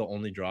not the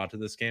only draw to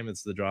this game.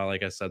 It's the draw,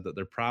 like I said, that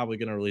they're probably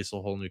going to release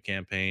a whole new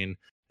campaign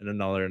and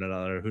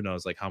another. Who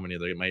knows, like how many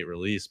they might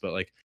release. But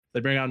like they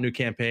bring out a new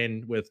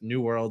campaign with new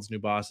worlds, new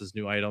bosses,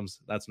 new items.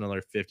 That's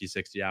another 50,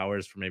 60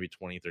 hours for maybe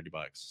 20, $30.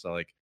 So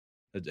like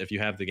if you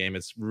have the game,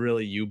 it's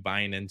really you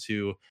buying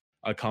into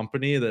a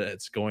company that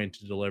it's going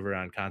to deliver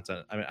on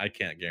content. I mean, I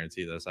can't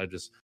guarantee this.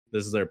 This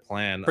is their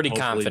plan. Pretty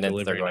confident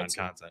they're going to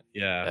content.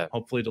 Yeah,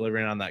 hopefully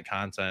delivering on that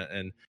content.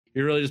 And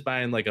you're really just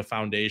buying like a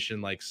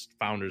foundation, like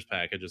founders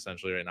package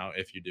essentially right now.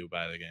 If you do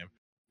buy the game,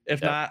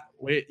 if not,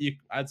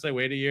 I'd say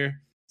wait a year,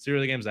 see where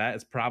the game's at.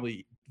 It's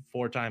probably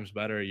 4 times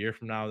better a year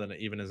from now than it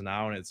even is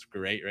now, and it's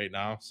great right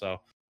now. So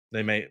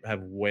they may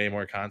have way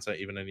more content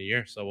even in a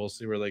year. So we'll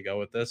see where they go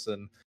with this,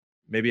 and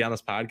maybe on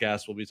this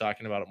podcast we'll be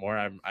talking about it more.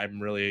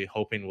 I'm really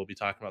hoping we'll be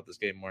talking about this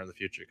game more in the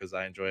future because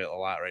I enjoy it a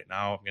lot right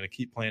now. I'm going to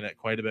keep playing it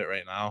quite a bit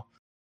right now,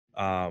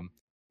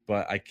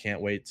 but I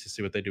can't wait to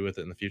see what they do with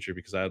it in the future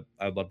because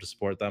I'd love to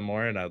support them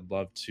more, and I'd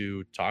love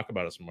to talk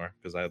about it some more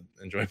because I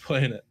enjoy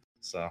playing it.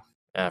 So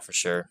yeah, for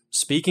sure.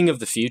 Speaking of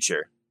the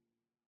future,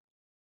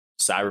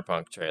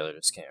 Cyberpunk trailer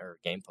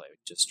gameplay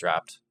just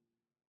dropped.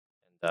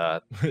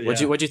 And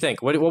what'd you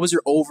think? What was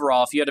your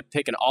overall? If you had to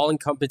pick an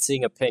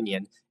all-encompassing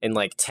opinion in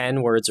like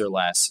 10 words or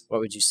less,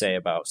 what would you say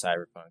about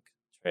Cyberpunk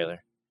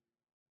trailer?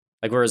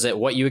 Like, where is it?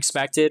 What you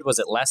expected? Was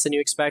it less than you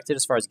expected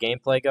as far as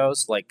gameplay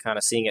goes? Like, kind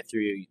of seeing it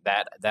through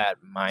that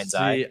mind's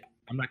eye.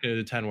 I'm not gonna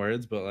do 10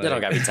 words, but like, they don't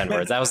gotta be 10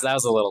 words. That was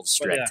a little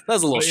strict. Yeah. That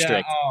was a little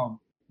strict.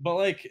 But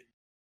like,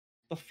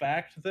 the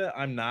fact that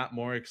I'm not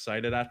more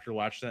excited after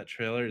watching that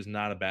trailer is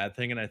not a bad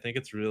thing, and I think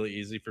it's really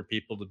easy for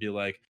people to be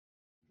like,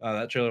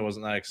 that trailer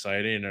wasn't that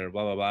exciting or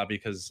blah blah blah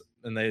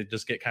and they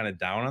just get kind of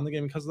down on the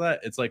game because of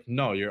that. It's like,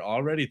 no, you're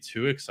already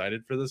too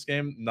excited for this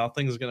game.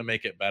 Nothing's gonna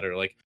make it better.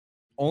 Like,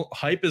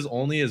 hype is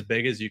only as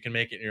big as you can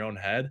make it in your own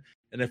head.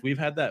 And if we've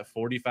had that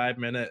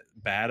 45-minute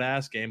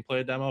badass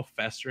gameplay demo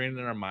festering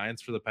in our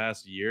minds for the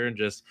past year, and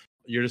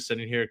you're just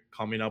sitting here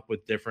coming up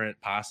with different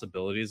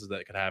possibilities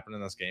that could happen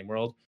in this game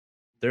world,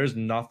 there's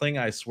nothing,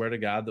 I swear to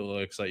God, that will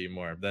excite you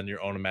more than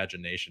your own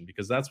imagination,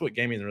 because that's what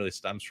gaming really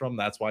stems from.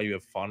 That's why you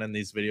have fun in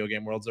these video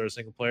game worlds that are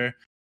single player,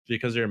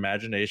 because your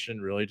imagination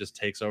really just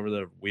takes over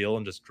the wheel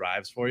and just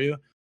drives for you.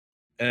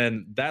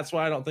 And that's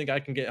why I don't think I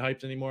can get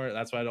hyped anymore.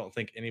 That's why I don't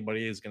think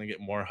anybody is going to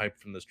get more hyped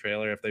from this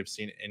trailer if they've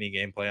seen any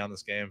gameplay on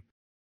this game.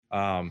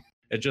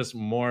 It's just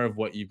more of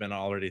what you've been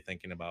already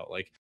thinking about.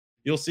 Like,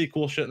 you'll see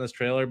cool shit in this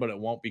trailer, but it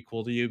won't be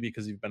cool to you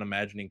because you've been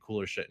imagining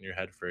cooler shit in your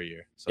head for a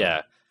year. So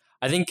yeah,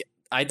 I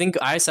think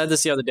I said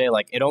this the other day.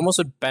 Like, it almost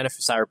would benefit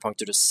Cyberpunk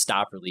to just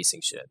stop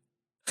releasing shit.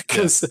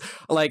 Because,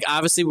 like,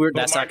 obviously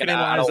that's not gonna.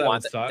 I don't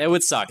want that. It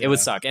would suck. Yeah. It would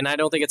suck, and I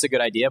don't think it's a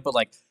good idea. But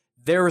like,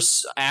 there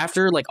was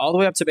after like all the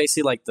way up to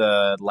basically like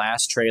the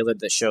last trailer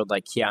that showed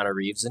like Keanu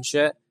Reeves and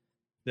shit.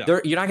 Yeah.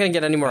 You're not gonna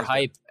get any more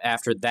hype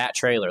after that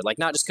trailer. Like,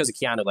 not just because of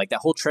Keanu. Like, that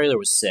whole trailer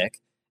was sick,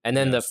 and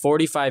then the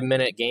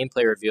 45-minute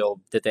gameplay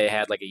reveal that they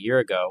had like a year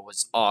ago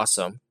was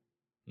awesome.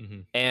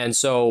 Mm-hmm. And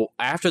so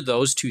after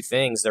those two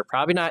things, they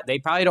probably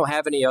don't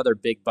have any other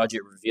big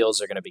budget reveals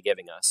they're going to be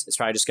giving us. It's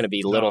probably just going to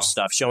be little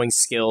stuff showing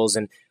skills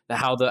and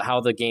how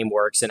the game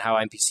works and how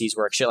NPCs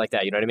work, shit like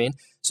that. You know what I mean?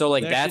 So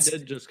like they that's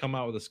did just come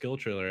out with a skill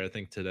trailer, I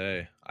think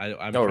today.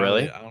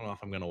 Really? I don't know if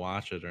I'm gonna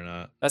watch it or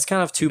not. That's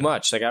kind of too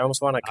much. Like I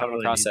almost want to come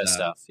really across that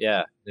stuff.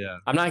 Yeah. Yeah.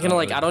 I'm not gonna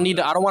like. Really I don't need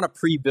to. I don't want to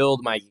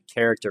pre-build my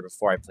character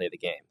before I play the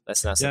game.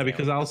 That's not. Yeah,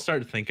 because I'll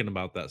start thinking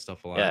about that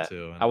stuff a lot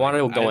too. I want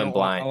to go in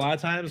blind. A lot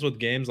of times with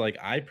games, like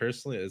I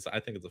personally, I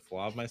think it's a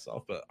flaw of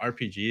myself, but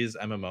RPGs,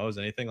 MMOs,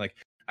 anything like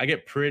I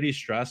get pretty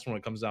stressed when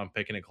it comes down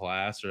picking a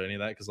class or any of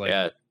that because like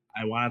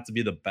I want it to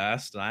be the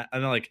best, and I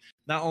like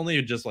not only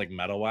just like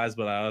meta wise,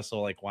 but I also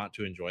like want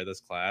to enjoy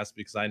this class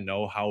because I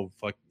know how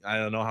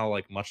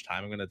like much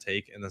time I'm gonna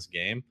take in this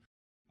game.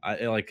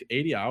 Like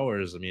 80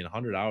 hours. I mean,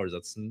 100 hours.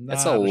 That's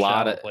a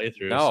lot of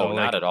playthrough. No, so,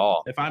 not at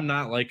all. If I'm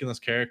not liking this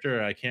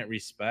character, I can't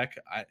respec.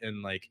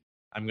 And like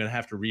I'm gonna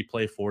have to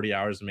replay 40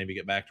 hours and maybe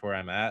get back to where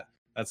I'm at.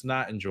 That's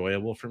not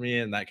enjoyable for me,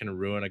 and that can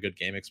ruin a good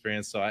game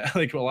experience. So I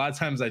like a lot of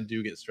times I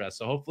do get stressed.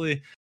 So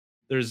hopefully,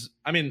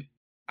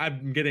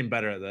 I'm getting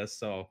better at this.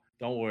 So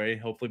don't worry.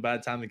 Hopefully, by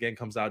the time the game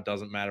comes out, it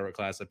doesn't matter what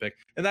class I pick.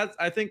 And that's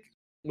I think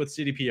with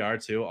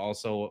CDPR too,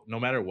 also no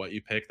matter what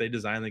you pick, they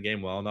design the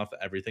game well enough that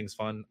everything's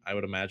fun, I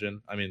would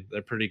imagine. I mean,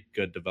 they're pretty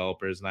good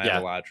developers, and I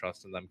have a lot of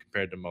trust in them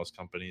compared to most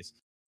companies.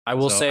 I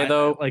will say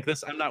though, like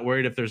this, I'm not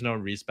worried if there's no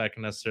respec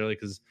necessarily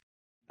because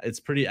it's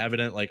pretty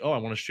evident. Like, oh, I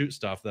want to shoot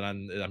stuff, then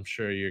I'm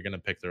sure you're gonna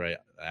pick the right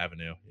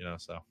avenue, you know.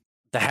 So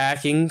the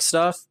hacking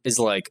stuff is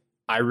like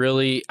I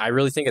really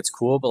think it's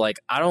cool, but like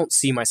I don't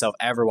see myself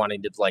ever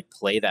wanting to like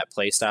play that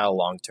play style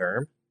long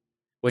term.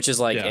 Which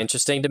is like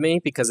interesting to me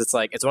because it's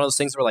like it's one of those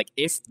things where like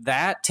if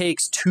that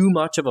takes too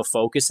much of a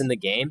focus in the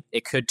game,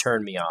 it could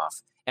turn me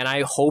off. And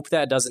I hope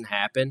that doesn't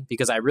happen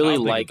because I really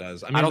like.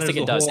 I don't think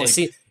it does.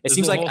 It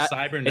seems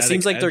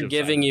like they're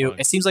giving you.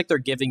 It seems like they're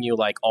giving you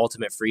like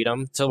ultimate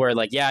freedom to where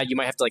like you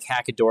might have to like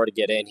hack a door to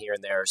get in here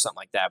and there or something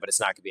like that, but it's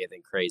not going to be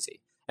anything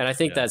crazy. And I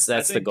think that's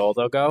the goal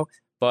they'll go.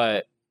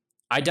 But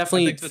I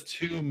think the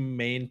two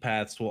main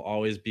paths will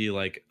always be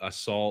like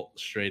assault,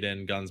 straight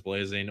in, guns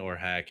blazing, or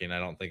hacking. I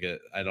don't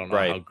know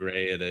how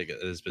gray it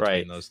is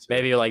between those two.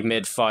 Maybe you're like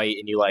mid fight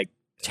and you like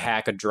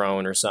hack a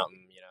drone or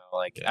something. You know,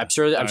 like I'm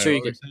sure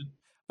you could.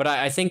 But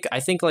I think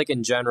like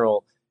in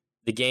general,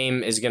 the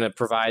game is going to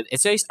provide.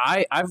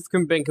 I've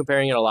been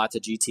comparing it a lot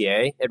to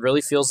GTA. It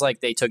really feels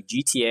like they took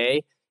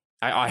GTA.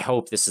 I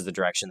hope this is the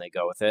direction they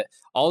go with it.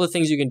 All the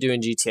things you can do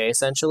in GTA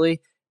essentially.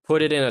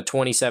 Put it in a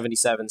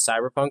 2077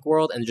 cyberpunk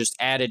world and just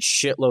added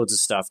shitloads of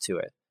stuff to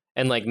it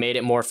and like made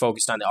it more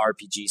focused on the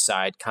RPG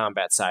side,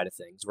 combat side of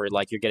things where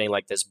like you're getting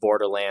like this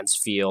Borderlands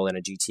feel in a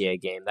GTA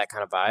game, that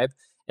kind of vibe.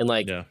 And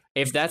like,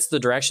 if that's the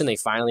direction they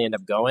finally end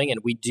up going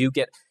and we do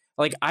get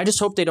like, I just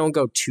hope they don't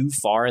go too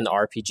far in the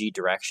RPG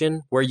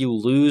direction where you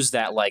lose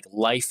that like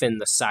life in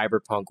the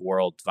cyberpunk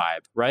world I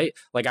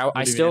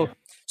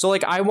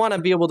want to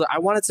be able to, I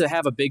want it to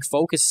have a big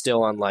focus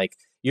still on like,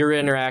 your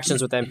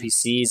interactions with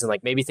NPCs and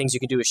like maybe things you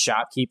can do with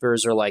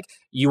shopkeepers or like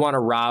you want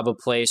to rob a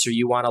place or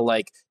you want to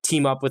like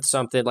team up with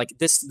something like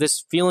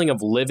this feeling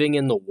of living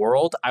in the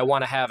world. I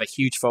want to have a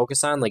huge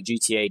focus on like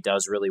GTA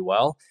does really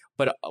well,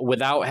 but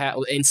without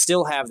and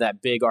still have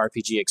that big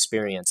RPG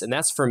experience. And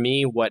that's for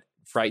me what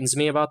frightens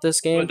me about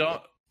this game.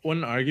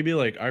 Wouldn't arguably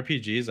like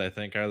RPGs, I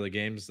think, are the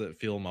games that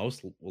feel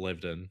most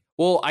lived in.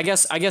 Well, I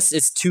guess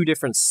it's two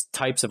different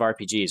types of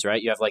RPGs,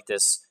 right? You have like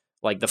this.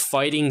 Like the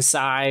fighting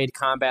side,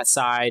 combat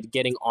side,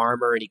 getting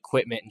armor and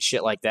equipment and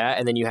shit like that.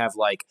 And then you have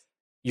like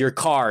your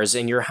cars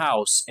and your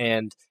house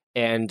and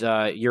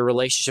your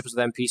relationships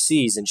with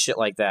NPCs and shit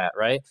like that,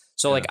 right?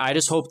 So like I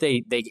just hope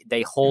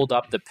they hold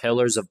up the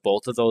pillars of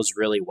both of those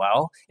really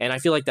well, and I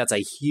feel like that's a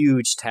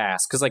huge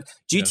task because like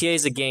GTA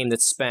is a game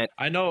that's spent.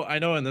 I know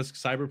in this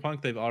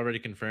Cyberpunk they've already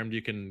confirmed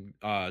you can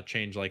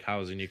change like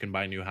housing, you can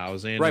buy new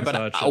housing, right?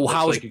 But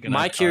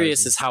my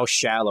curious is how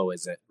shallow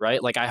is it,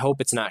 right? Like I hope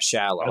it's not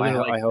shallow. I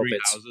hope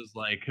it's houses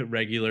like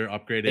regular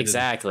upgraded.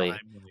 Exactly.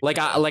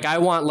 I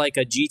want like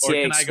a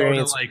GTA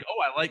experience. I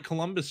like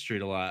Columbus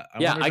Street a lot.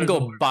 I can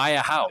go buy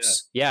a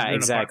house. Yeah,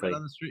 exactly.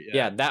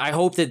 I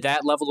hope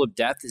that level of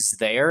depth is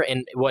there.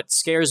 And what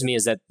scares me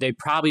is that they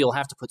probably will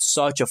have to put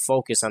such a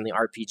focus on the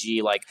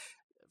RPG like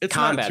it's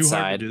combat not too side.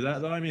 Hard to do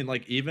that though. I mean,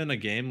 like even a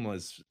game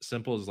as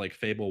simple as like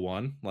Fable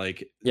 1,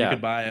 like you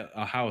could buy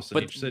a house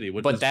in each city.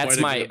 Which that's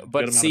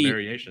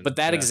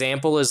that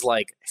example is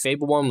like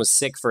Fable 1 was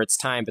sick for its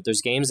time, but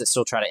there's games that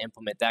still try to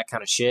implement that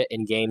kind of shit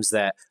in games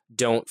that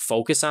don't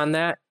focus on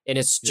that, and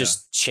it's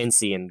just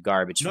chintzy and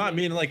garbage. No, I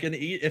mean like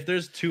if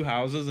there's 2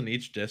 houses in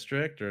each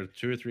district or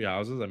 2 or 3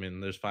 houses, I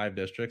mean there's 5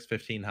 districts,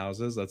 15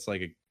 houses. That's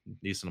like a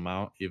decent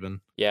amount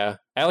even. Yeah,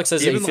 Alex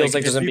says he feels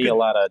like there's gonna be a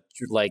lot of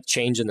like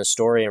change in the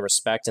story and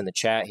respect in the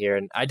chat here,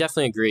 and I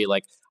definitely agree.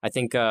 Like I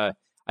think the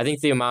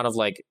amount of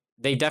like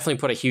they definitely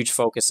put a huge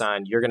focus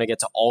on you're going to get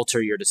to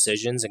alter your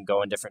decisions and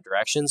go in different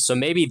directions. So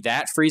maybe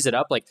that frees it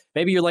up. Like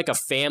maybe you're like a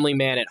family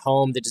man at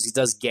home that just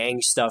does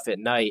gang stuff at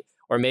night,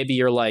 or maybe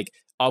you're like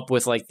up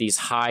with like these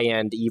high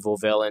end evil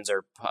villains,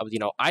 or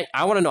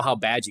I want to know how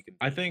bad you can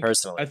be.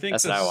 Personally, I think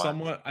that's what I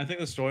want. I think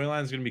the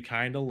storyline is going to be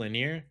kind of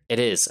linear. It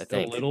is. I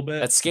think a little bit.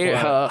 That's scary.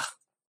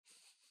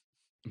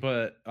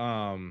 but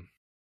I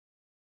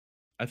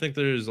think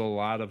there's a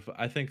lot of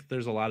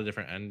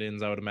different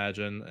endings, I would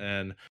imagine.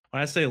 And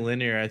when I say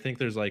linear, I think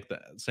there's like the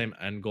same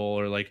end goal,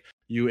 or like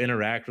you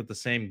interact with the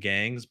same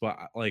gangs, but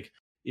like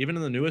even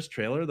in the newest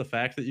trailer, the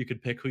fact that you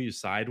could pick who you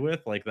side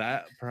with, like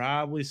that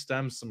probably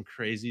stems some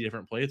crazy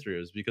different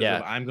playthroughs. Because if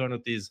Yeah, I'm going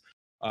with these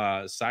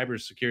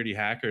cybersecurity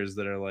hackers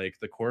that are like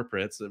the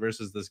corporates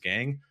versus this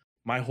gang,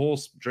 my whole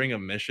string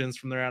of missions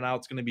from there on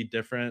out is going to be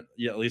different.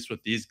 Yeah, at least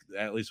with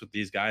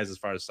these guys as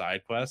far as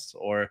side quests,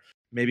 or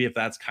maybe if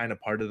that's kind of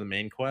part of the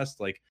main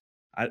quest, like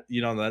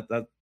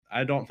that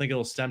I don't think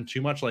it'll stem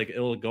too much. Like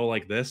it'll go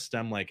like this,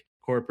 stem like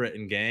corporate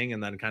and gang,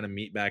 and then kind of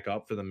meet back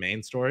up for the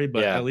main story.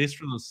 But yeah. at least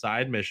for those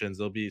side missions,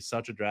 there'll be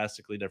such a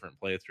drastically different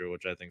playthrough,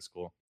 which I think's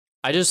cool.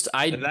 I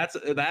And that's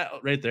that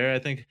right there, I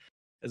think,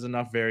 is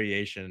enough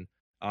variation.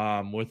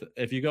 With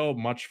if you go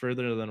much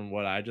further than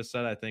what I just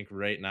said, I think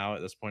right now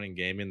at this point in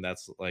gaming,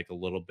 that's like a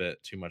little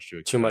bit too much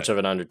to too much of expect.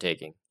 an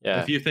undertaking. If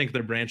Yeah. you think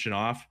they're branching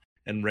off,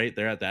 and right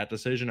there at that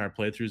decision, our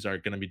playthroughs are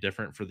going to be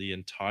different for the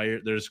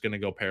entire. They're just going to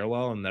go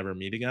parallel and never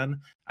meet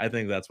again. I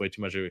think that's way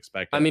too much to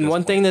expect I at mean, this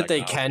one point thing in that they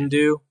technology. can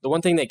do, the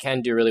one thing they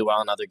can do really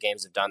well, and other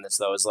games have done this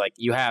though, is like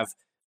you have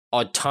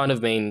a ton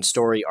of main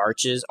story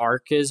arcs.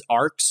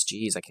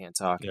 Geez, I can't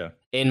talk. Yeah,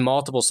 In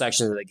multiple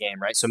sections of the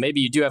game, right? So maybe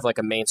you do have like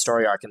a main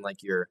story arc in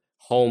like your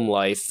home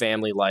life,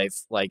 family life,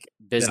 like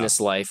yeah. business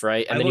life,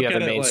 right? And I then you look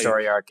have a at it main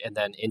story like arc, and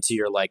then into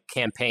your like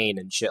campaign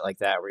and shit like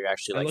that, where you're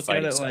actually I like look at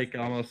fighting it stuff. like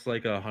almost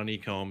like a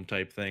honeycomb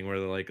type thing,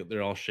 where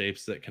they're all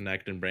shapes that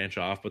connect and branch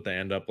off, but they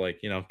end up like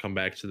come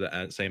back to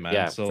the same end.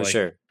 Yeah, So for like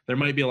sure. there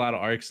might be a lot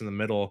of arcs in the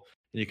middle,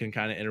 and you can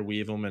kind of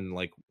interweave them and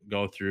like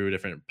go through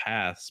different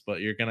paths, but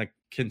you're gonna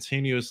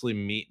continuously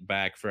meet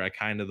back for a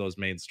kind of those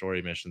main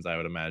story missions, I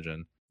would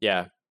imagine.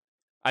 Yeah,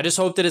 I just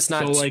hope that it's So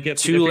not like too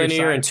if your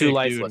linear and too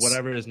sidekick dude, lifeless.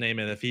 whatever his name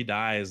is, if he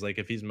dies, like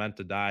if he's meant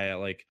to die at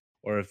like,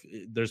 or if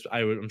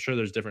I'm sure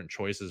there's different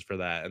choices for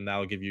that, and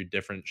that'll give you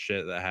different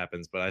shit that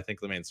happens. But I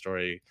think the main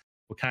story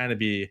will kind of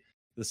be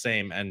the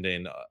same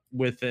ending,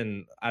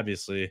 within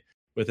obviously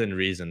within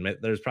reason.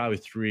 There's probably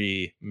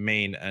three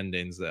main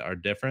endings that are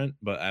different,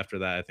 but after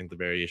that, I think the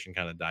variation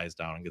kind of dies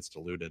down and gets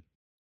diluted.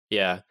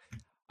 Yeah,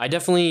 I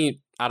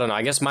don't know.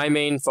 I guess my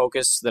main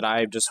focus that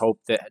I just hope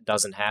that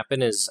doesn't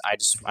happen is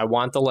I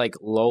want the like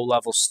low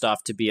level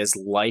stuff to be as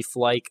like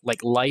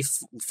life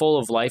full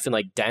of life and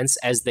like dense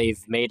as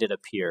they've made it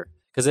appear.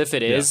 Because if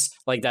it Yeah, is,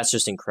 like that's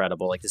just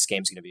incredible. Like this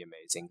game's gonna be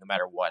amazing, no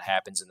matter what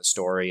happens in the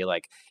story.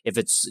 Like if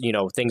it's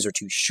things are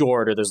too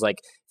short or there's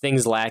like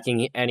things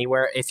lacking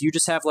anywhere. If you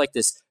just have like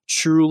this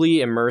truly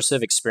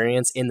immersive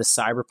experience in the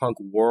cyberpunk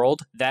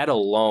world, that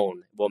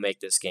alone will make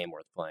this game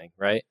worth playing,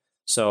 right?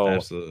 So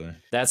absolutely.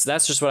 that's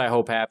just what I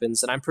hope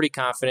happens, and I'm pretty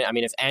confident. I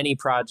mean, if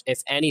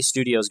any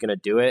studio is going to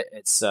do it,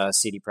 it's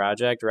CD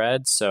Projekt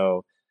Red.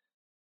 So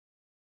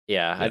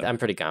yeah, Yeah. I'm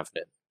pretty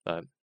confident.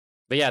 But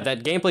yeah,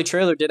 that gameplay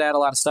trailer did add a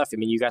lot of stuff. I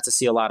mean, you got to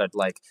see a lot of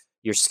like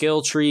your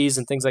skill trees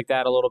and things like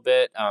that a little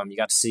bit. You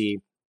got to see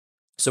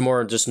some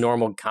more just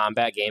normal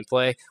combat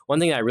gameplay. One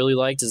thing I really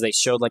liked is they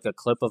showed like a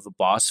clip of a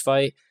boss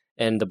fight,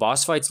 and the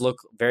boss fights look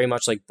very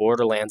much like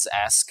Borderlands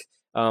esque.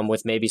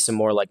 With maybe some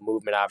more like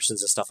movement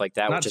options and stuff like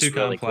that, which Not is too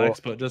really cool. complex,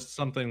 but just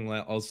something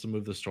else to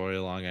move the story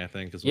along, I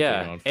think, is what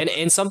they're Yeah, going for.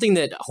 and something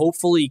that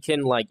hopefully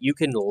can like you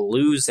can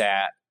lose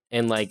at,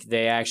 and like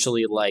they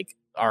actually like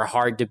are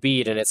hard to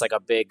beat, and it's like a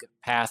big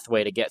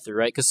pathway to get through,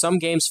 right? Because some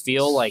games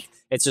feel like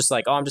it's just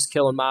like, oh, I'm just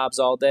killing mobs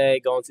all day,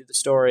 going through the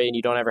story, and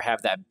you don't ever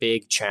have that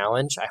big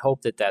challenge. I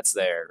hope that that's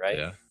there, right?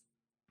 Yeah.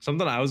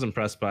 Something I was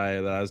impressed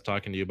by that I was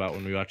talking to you about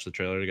when we watched the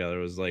trailer together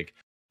was like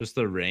just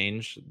the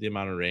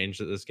amount of range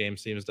that this game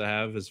seems to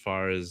have as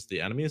far as the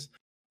enemies.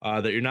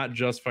 That you're not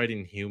just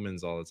fighting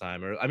humans all the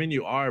time, or I mean,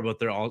 you are, but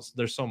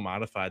they're so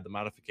modified. The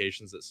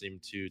modifications that seem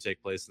to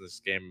take place in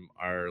this game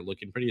are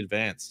looking pretty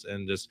advanced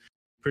and just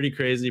pretty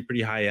crazy,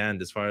 pretty high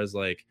end as far as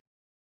like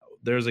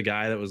there's a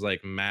guy that was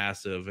like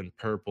massive and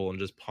purple and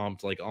just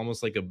pumped like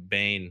almost like a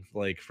Bane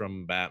like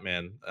from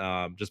Batman.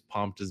 Just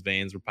pumped, his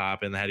veins were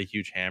popping, had a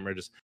huge hammer,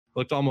 just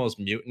looked almost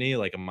mutiny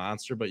like a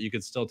monster, but you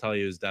could still tell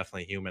he was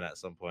definitely human at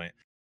some point.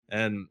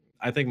 And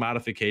I think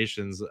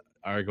modifications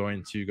are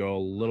going to go a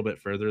little bit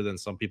further than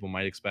some people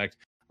might expect.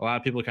 A lot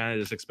of people kind of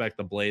just expect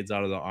the blades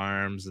out of the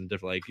arms and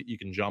different, like you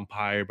can jump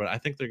higher, but I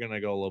think they're going to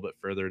go a little bit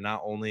further,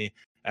 not only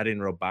adding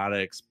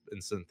robotics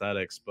and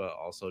synthetics, but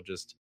also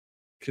just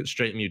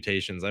straight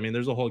mutations. I mean,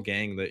 there's a whole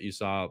gang that you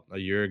saw a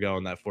year ago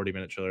in that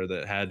 40-minute trailer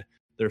that had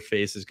their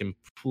faces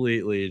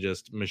completely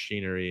just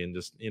machinery and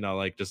just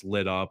like just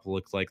lit up,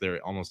 looked like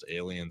they're almost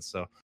aliens.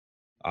 So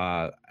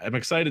I'm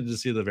excited to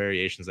see the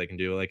variations they can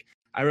do. Like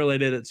I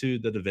related it to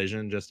the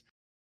Division. Just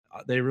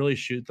they really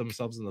shoot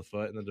themselves in the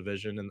foot in the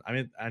Division. And I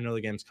mean, I know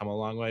the game's come a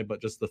long way,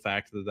 but just the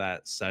fact that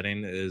that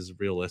setting is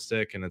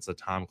realistic and it's a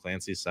Tom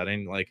Clancy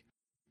setting, like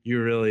you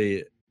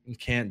really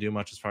can't do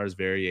much as far as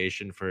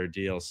variation for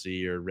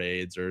DLC or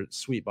raids or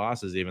sweet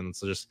bosses even.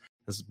 So just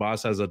this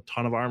boss has a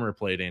ton of armor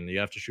plating. You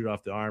have to shoot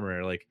off the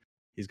armor. Like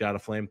he's got a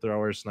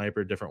flamethrower,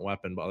 sniper, different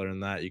weapon. But other than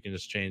that, you can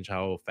just change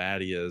how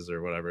fat he is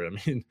or whatever. I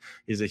mean,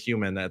 he's a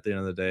human at the end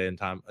of the day in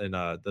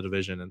the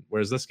Division. And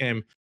whereas this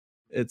game,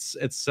 it's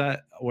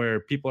set where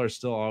people are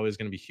still always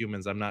going to be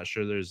humans. I'm not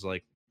sure there's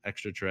like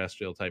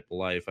extraterrestrial type of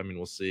life. I mean,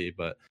 we'll see,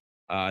 but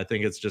I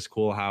think it's just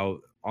cool how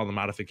all the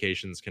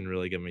modifications can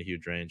really give them a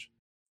huge range.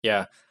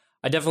 Yeah.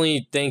 I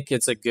definitely think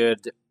it's a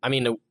good. I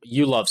mean,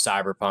 you love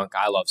Cyberpunk.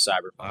 I love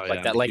Cyberpunk. Oh, Like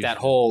yeah, that, I'm a like huge that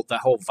fan. whole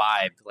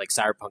Vibe, like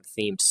Cyberpunk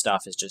themed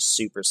stuff is just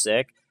super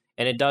sick.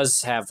 And it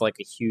does have like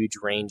a huge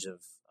range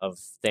of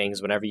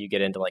things. Whenever you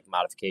get into like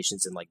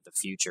modifications in like the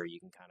future, you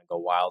can kind of go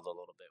wild a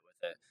little bit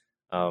with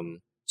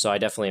it. So I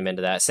definitely am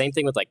into that. Same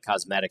thing with like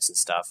cosmetics and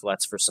stuff.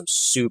 That's for some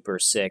super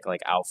sick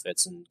like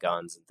outfits and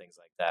guns and things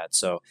like that.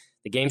 So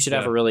the game should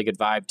have a Yeah. really good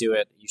vibe to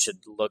it. You should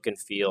look and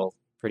feel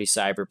pretty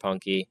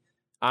cyberpunky.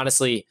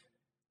 Honestly,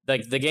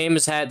 like the game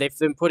has had, they've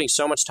been putting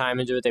so much time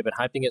into it. They've been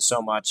hyping it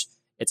so much.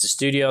 It's a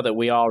studio that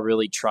we all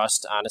really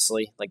trust,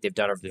 honestly. Like they've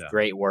done a Yeah.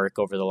 great work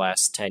over the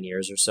last 10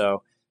 years or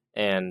so.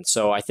 And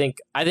so I think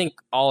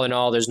all in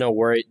all, there's no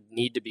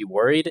need to be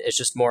worried. It's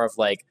just more of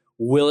like,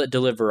 will it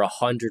deliver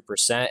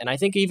 100%? And I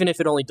think even if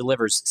it only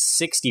delivers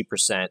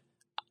 60%,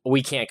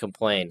 we can't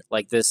complain.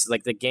 Like this,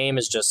 like the game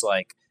is just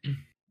like,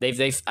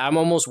 they've I'm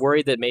almost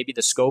worried that maybe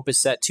the scope is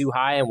set too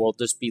high and we'll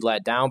just be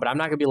let down. But I'm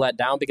not gonna be let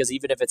down because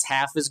even if it's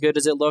half as good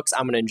as it looks,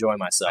 I'm gonna enjoy I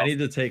myself. need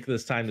to take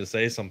this time to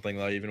say something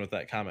though, even with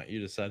that comment you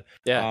just said.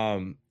 Yeah,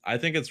 I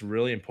think it's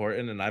really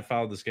important, and I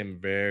followed this game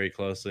very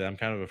closely. I'm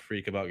kind of a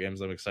freak about games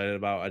I'm excited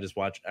about. I just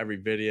watch every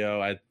video.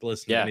 I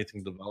listen to yeah,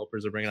 anything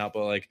developers are bringing out.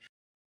 But like,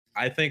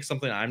 I think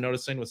something I'm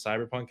noticing with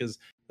Cyberpunk is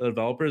the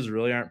developers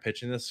really aren't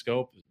pitching this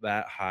scope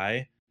that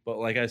high. But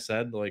like I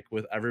said, like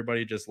with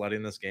everybody just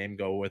letting this game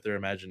go with their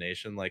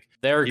imagination, like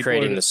they're people are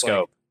creating the just like,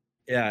 scope.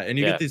 yeah, and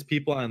you Yeah. get these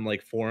people on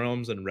like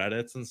forums and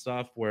Reddits and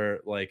stuff where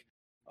like,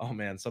 oh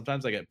man,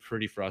 sometimes I get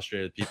pretty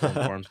frustrated with people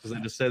in forums because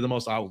they just say the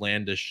most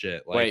outlandish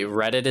shit. Wait,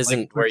 Reddit Like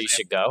isn't for where you example,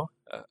 should go.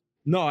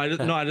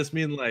 I just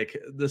mean like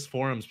this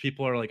forums.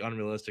 People are like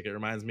unrealistic. It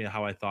reminds me of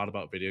how I thought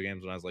about video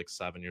games when I was like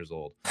 7 years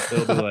old.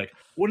 They'll be like,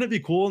 wouldn't it be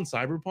cool in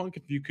Cyberpunk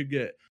if you could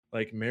get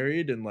like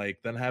married and like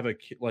then have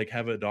like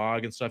have a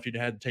dog and stuff? You'd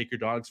had to take your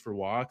dogs for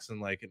walks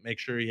and like make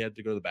sure you had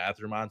to go to the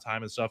bathroom on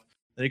time and stuff.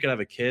 Then you could have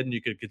a kid and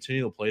you could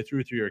continue the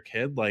playthrough through your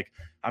kid. Like,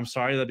 I'm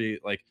sorry, that'd be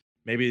like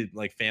maybe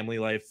like family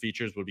life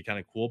features would be kind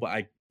of cool, but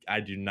I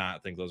do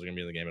not think those are gonna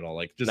be in the game at all.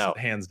 Like, just No.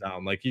 hands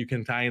down. Like, you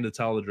can kind of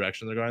tell the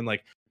direction they're going.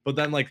 Like, but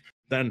then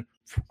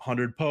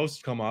 100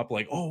 posts come up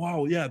like, oh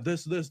wow, yeah,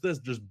 this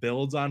just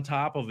builds on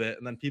top of it,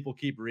 and then people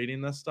keep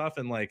reading this stuff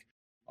and like,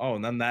 oh,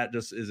 and then that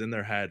just is in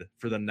their head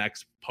for the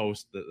next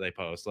post that they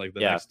post, like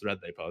the Yeah. next thread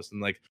they post,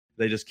 and like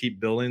they just keep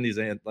building these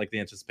like the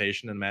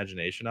anticipation and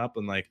imagination up,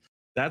 and like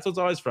that's what's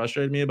always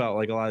frustrated me about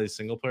like a lot of these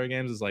single player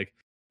games is like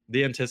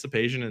the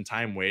anticipation and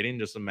time waiting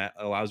just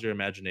allows your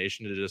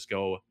imagination to just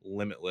go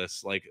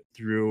limitless like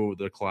through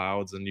the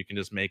clouds, and you can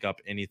just make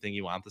up anything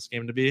you want this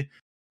game to be,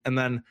 and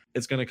then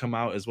it's going to come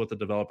out as what the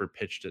developer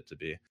pitched it to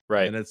be.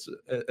 Right. And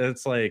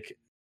it's like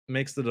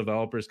makes the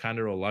developers kind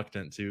of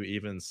reluctant to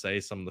even say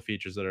some of the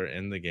features that are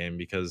in the game,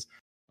 because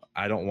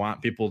I don't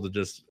want people to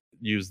just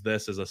use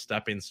this as a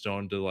stepping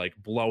stone to like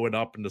blow it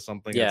up into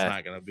something it's Yeah.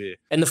 not going to be.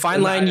 And the fine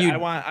And line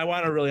I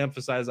want to really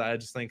emphasize that I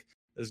just think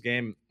this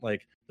game,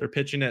 like, they're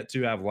pitching it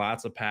to have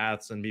lots of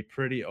paths and be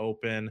pretty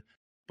open,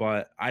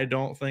 but I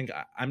don't think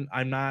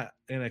I'm not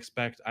gonna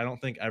expect. I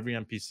don't think every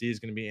NPC is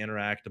gonna be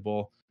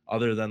interactable.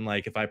 Other than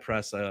like if I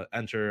press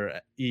enter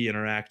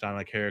interact on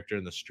a character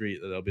in the street,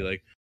 that they'll be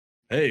like,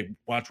 "Hey,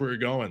 watch where you're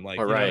going." Like,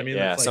 All you know what I right. mean?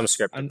 Yeah, That's some like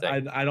scripted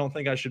thing. I don't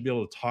think I should be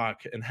able to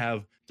talk and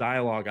have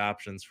dialogue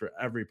options for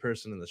every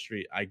person in the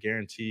street. I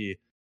guarantee.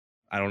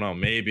 I don't know.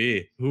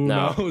 Maybe, who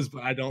No. knows?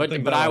 But I don't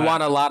think. But I that'll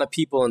want a happen. lot of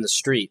people in the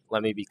street.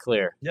 Let me be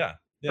clear. Yeah.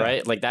 Yeah.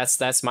 Right? Like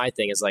that's my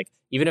thing is like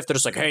even if they're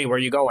just like, hey, where are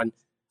you going?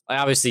 I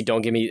obviously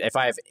don't give me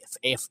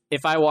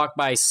if I walk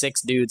by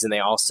 6 dudes and they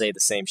all say the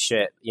same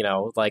shit, you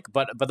know, like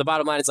but the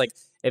bottom line is like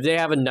if they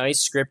have a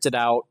nice scripted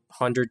out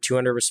 100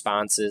 200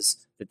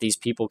 responses that these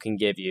people can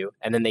give you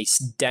and then they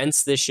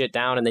dense this shit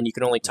down and then you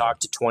can only talk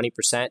to 20%,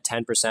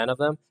 10% of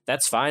them,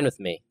 that's fine with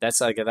me. That's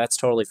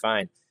totally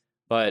fine.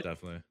 But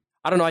Definitely.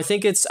 I don't know. I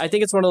think it's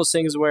one of those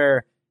things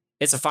where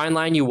it's a fine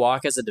line you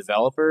walk as a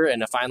developer,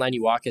 and a fine line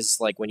you walk is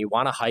like when you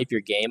want to hype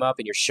your game up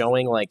and you're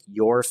showing like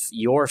your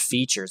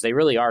features. They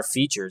really are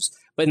features,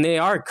 but they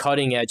are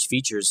cutting edge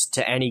features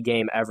to any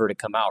game ever to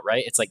come out.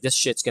 Right? It's like this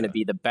shit's going to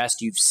be the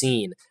best you've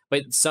seen.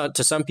 But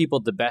to some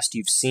people, the best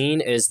you've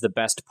seen is the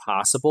best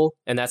possible,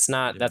 and that's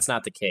not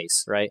the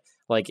case, right?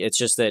 Like it's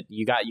just that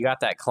you got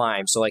that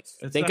climb. So like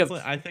It's think of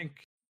I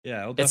think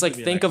yeah. it's like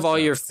think of all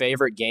your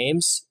favorite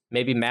games,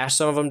 maybe mash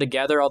some of them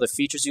together, all the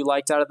features you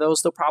liked out of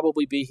those, they'll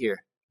probably be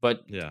here.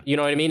 But yeah. you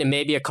know what I mean? And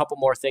maybe a couple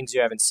more things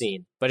you haven't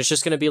seen. But it's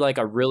just going to be like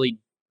a really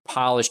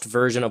polished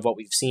version of what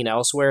we've seen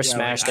elsewhere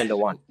smashed into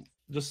one.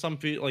 Just some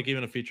like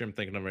even a feature I'm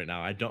thinking of right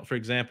now. I don't, for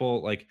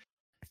example, like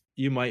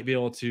you might be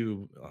able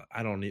to,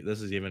 I don't need,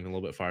 this is even a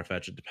little bit far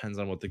fetched. It depends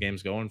on what the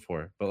game's going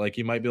for. But like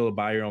you might be able to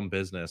buy your own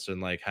business and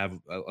like have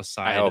a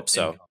side. I hope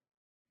so. income.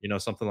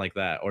 something like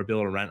that, or be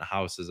able to rent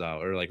houses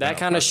out, or like That rent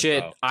kind of apartments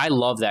shit, out. I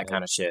love that Like,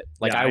 kind of shit.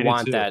 Like yeah, I I do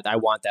want too. that. I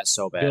want that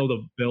so Be bad. able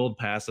to build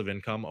passive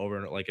income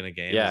over like in a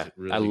game Yeah, is I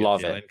really good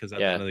love feeling, it. because at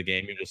the Yeah. end of the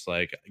game you're just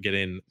like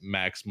getting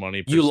max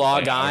money per You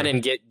log like on hour.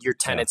 and get your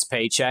Yeah. tenant's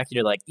paycheck, and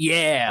you're like,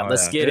 yeah, Oh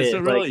let's yeah, get it's a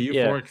it. Like, really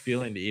yeah, euphoric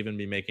feeling to even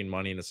be making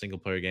money in a single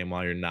player game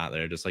while you're not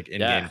there, just like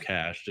in-game yeah,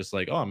 cash, just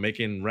like, oh, I'm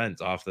making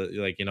rent off the,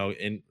 like,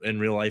 in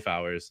real life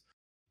hours.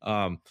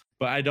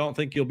 But I don't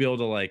think you'll be able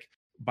to like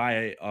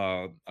buy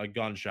a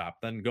gun shop,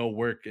 then go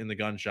work in the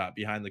gun shop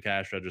behind the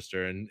cash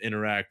register and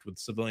interact with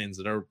civilians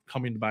that are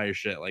coming to buy your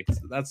shit. Like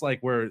that's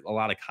like where a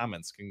lot of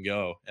comments can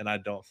go, and I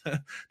don't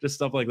just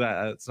stuff like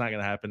that. It's not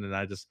gonna happen, and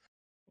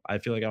I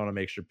feel like I want to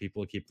make sure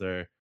people keep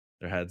their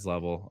heads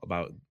level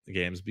about the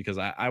games, because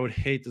I would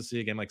hate to see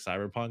a game like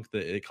Cyberpunk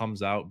that it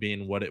comes out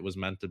being what it was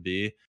meant to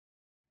be,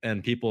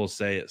 and people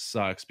say it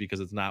sucks because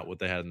it's not what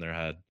they had in their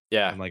head.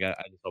 yeah. And like I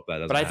just hope that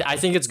But doesn't I happen.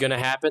 think it's gonna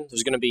happen.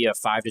 There's gonna be a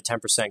 5 to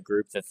 10%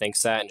 group that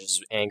thinks that and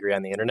just angry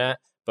on the internet.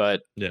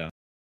 But Yeah.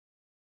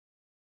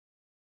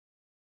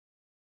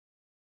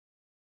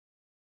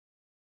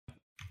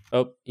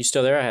 oh, you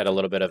still there? I had a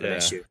little bit of an Yeah.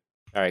 issue.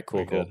 All right, We're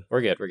cool, cool. good.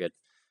 We're good. We're good.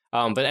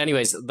 But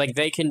anyways, like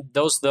they can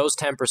those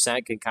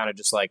 10% can kind of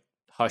just like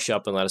hush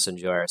up and let us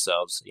enjoy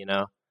ourselves, you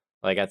know?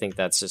 Like I think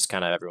that's just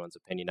kind of everyone's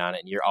opinion on it,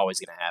 and you're always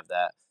gonna have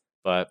that.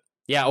 But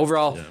yeah,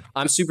 overall, Yeah.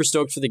 I'm super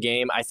stoked for the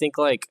game. I think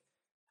like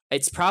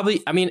it's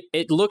probably, I mean,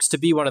 it looks to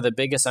be one of the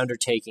biggest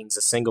undertakings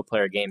a single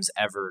player game's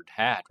ever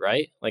had,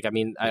 right? Like, I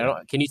mean, I Yeah.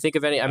 don't, can you think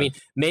of any? I I mean,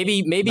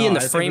 maybe No, in the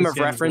I think frame this of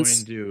game's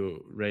reference, going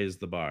to raise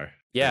the bar for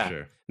yeah,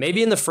 sure.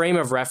 maybe in the frame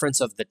of reference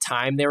of the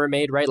time they were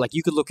made, right? Like,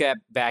 you could look at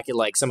back at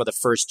like some of the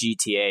first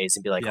GTAs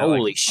and be like, Yeah, like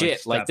holy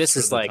shit, like steps this for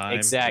is the like time.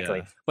 exactly.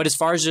 Yeah. But as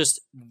far as just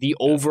the Yeah.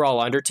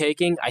 overall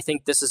undertaking, I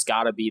think this has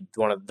got to be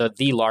one of the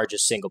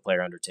largest single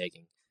player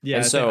undertaking. Yeah,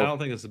 And I so, don't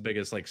think it's the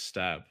biggest like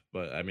step,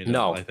 but I mean,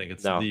 no, I think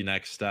it's no. the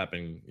next step,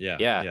 and Yeah.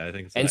 I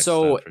think it's the And next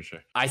so step for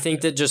sure. I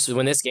think that just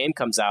when this game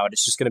comes out,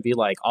 it's just going to be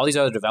like all these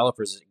other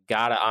developers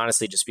gotta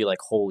honestly just be like,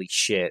 holy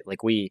shit.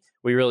 Like we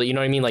really, you know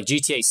what I mean? Like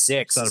GTA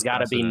 6 Set a has got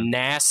to be precedent.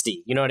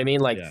 nasty. You know what I mean?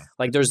 Like, Yeah.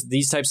 like there's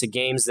these types of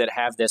games that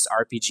have this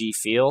RPG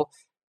feel.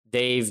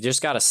 They've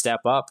just got to step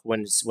up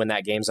when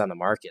that game's on the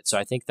market. So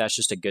I think that's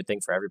just a good thing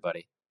for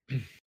everybody.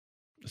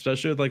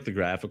 Especially with like the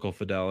graphical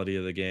fidelity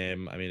of the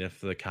game. I mean,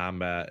 if the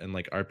combat and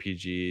like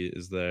RPG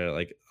is there,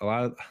 like a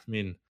lot of, I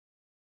mean,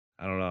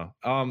 I don't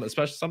know.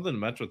 Especially something to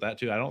mention with that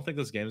too. I don't think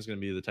this game is going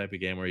to be the type of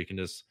game where you can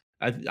just.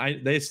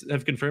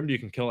 Have confirmed you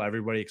can kill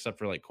everybody except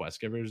for like quest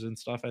givers and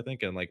stuff. I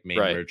think, and like main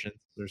Right. merchants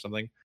or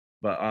something.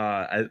 But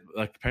I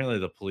like apparently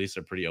the police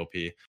are pretty OP.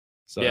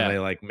 So Yeah. and they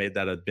like made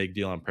that a big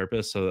deal on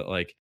purpose, so that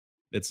like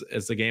it's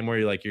a game where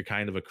you're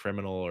kind of a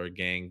criminal or a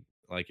gang.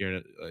 Like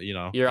you're You're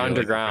like, a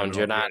underground. criminal,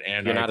 You're an not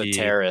a anarchy.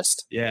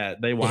 terrorist. Yeah,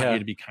 they want Yeah. you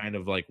to be kind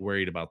of like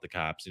worried about the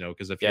cops,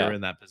 because if Yeah. you're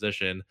in that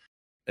position,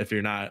 if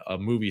you're not a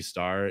movie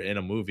star in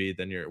a movie,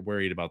 then you're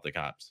worried about the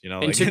cops, And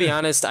like, to be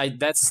honest,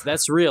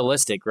 that's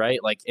realistic, right?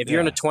 Like if you're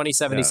in a Yeah.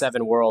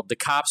 2077 world, the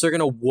cops are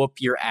gonna whoop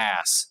your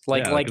ass.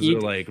 Like yeah, like 'cause you,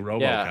 they're like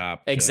RoboCop. yeah, shit,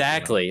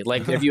 exactly.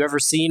 Like have you ever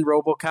seen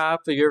RoboCop?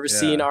 Have you ever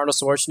seen Yeah. Arnold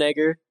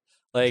Schwarzenegger?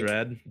 Like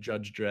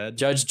Judge Dredd.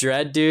 Judge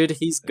Dredd, dude,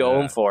 he's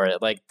going Yeah. for it.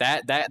 Like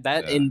that, Yeah.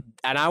 and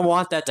I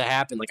want that to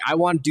happen. Like I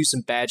want to do some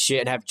bad shit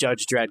and have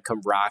Judge Dredd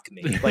come rock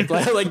me. Like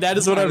that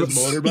is what On I'm. his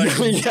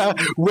motorbike. Yeah,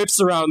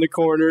 whips around the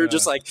corner, Yeah.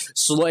 just like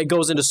it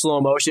goes into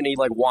slow motion. He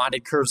like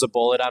wanted curves a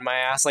bullet on my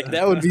ass. Like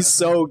that would be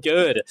so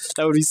good.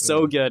 That would be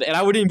so good, and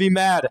I wouldn't even be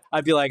mad.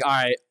 I'd be like, all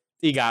right,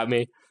 he got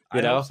me.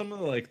 You know, hope some of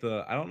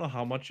I don't know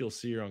how much you'll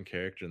see your own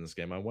character in this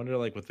game. I wonder,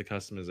 like, with the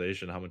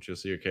customization, how much you'll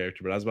see your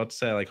character. But I was about to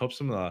say, like, hope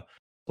some of the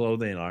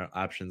clothing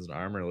options and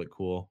armor look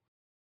cool.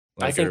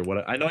 I Like, think- or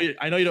what? I know you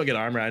don't get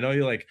armor. I know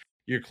you like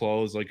your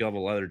clothes. Like, you have a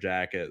leather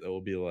jacket that will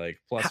be like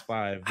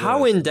 +5.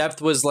 How this. in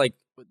depth was like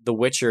The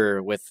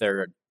Witcher with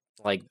their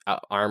like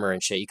armor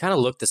and shit? You kind of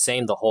look the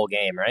same the whole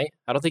game, right?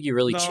 I don't think you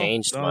really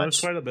changed No, much.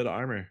 there's quite a bit of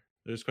armor.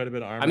 There's quite a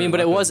bit of armor. I mean, and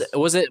but weapons.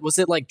 was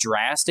it like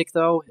drastic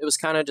though? It was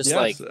kind of just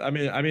like, Yes, I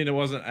mean, it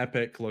wasn't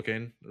epic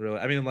looking, really.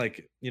 I mean,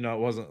 like, it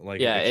wasn't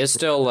like yeah, it's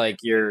still like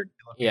you're,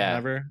 yeah,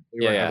 ever.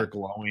 You Yeah, were yeah. never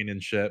glowing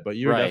and shit, but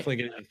you were Right. definitely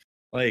getting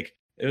like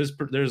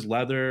there's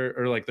leather,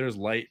 or like there's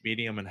light,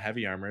 medium, and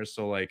heavy armor.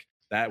 So like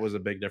that was a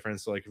big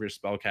difference. So like if you're a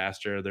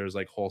spellcaster, there's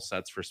like whole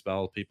sets for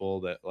spell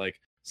people that like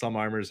some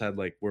armors had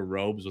like were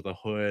robes with a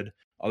hood,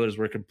 others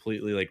were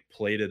completely like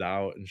plated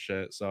out and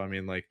shit. So I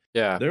mean, like,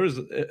 yeah.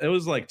 it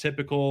was like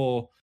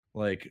typical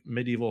like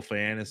medieval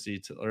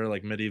fantasy or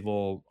like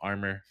medieval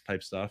armor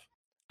type stuff.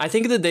 I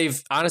think that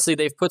they've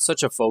put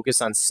such a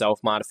focus on self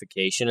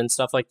modification and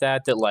stuff like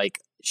that like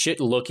shit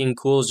looking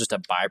cool is just a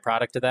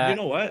byproduct of that. You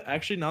know what?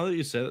 Actually, now that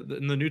you said it,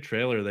 in the new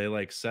trailer, they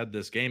like said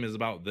this game is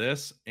about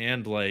this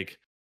and like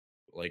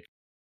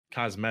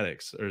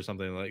cosmetics or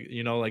something, like,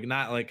 like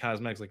not like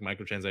cosmetics like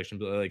microtransaction,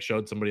 but like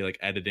showed somebody like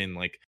editing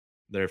like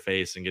their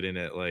face and getting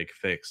it like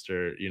fixed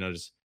or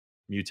just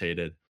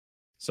mutated.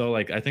 So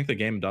like I think the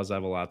game does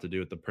have a lot to do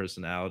with the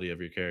personality of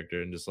your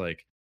character and just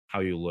like how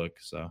you look.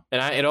 So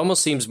And it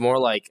almost seems more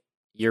like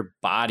your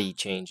body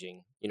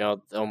changing, you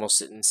know,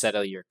 almost instead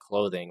of your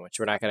clothing, which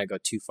we're not going to go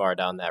too far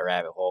down that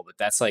rabbit hole, but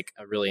that's like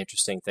a really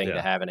interesting thing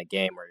to have in a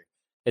game where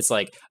it's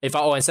like,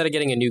 instead of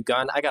getting a new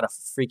gun, I got a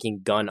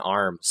freaking gun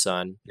arm,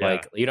 son. Yeah.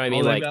 Like, you know what I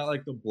mean? They like, got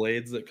like the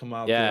blades that come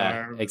out. Yeah, the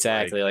arm,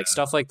 exactly. Like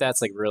stuff like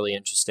that's like really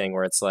interesting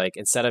where it's like,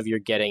 instead of you're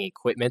getting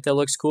equipment that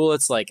looks cool,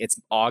 it's like, it's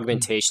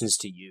augmentations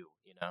to you,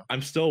 you know?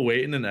 I'm still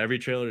waiting in every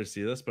trailer to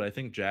see this, but I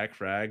think Jack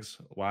Frags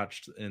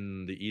watched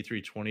in the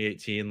E3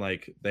 2018,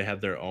 like they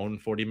had their own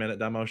 40-minute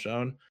demo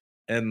shown.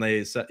 And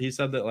he said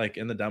that like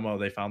in the demo,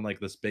 they found like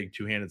this big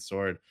 2-handed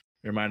sword.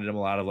 It reminded him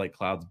a lot of like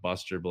Cloud's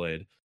Buster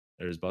Blade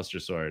or his Buster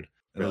Sword.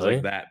 And Really? it was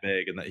like that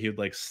big, and that he would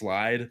like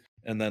slide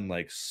and then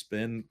like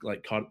spin,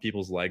 like cut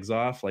people's legs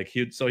off. Like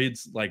he'd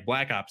like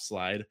Black Ops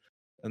slide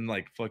and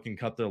like fucking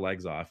cut their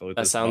legs off.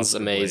 That sounds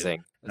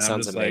amazing. That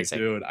sounds amazing,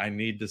 like, dude. I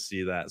need to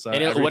see that. So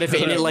and what if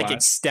it like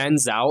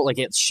extends out, like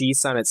it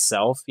sheaths on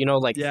itself? You know,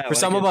 like for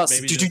some of us,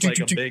 maybe just like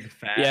a big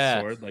fat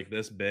sword like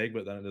this big,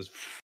 but then it just.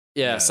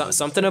 Yeah,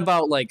 something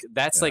about like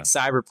that's like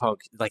Cyberpunk,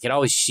 like it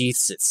always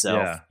sheaths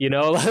itself, you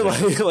know,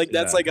 like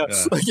that's like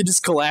like it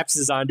just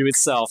collapses onto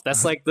itself.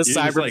 That's like the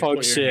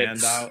Cyberpunk shit.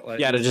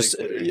 To just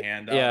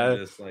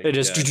it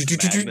just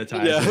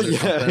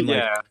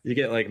you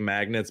get like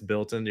magnets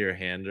built into your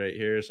hand right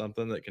here or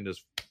something that can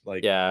just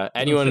like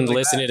anyone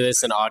listening to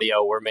this in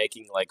audio, we're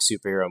making like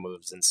superhero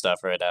moves and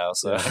stuff right now.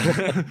 So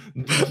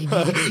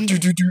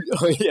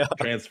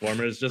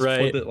Transformers, just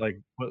put it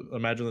like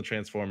imagine the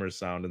Transformers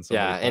sound and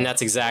and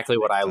that's exactly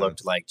what I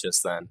looked like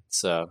just then.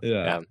 So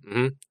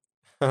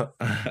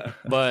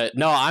but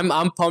no,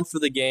 I'm pumped for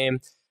the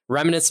game.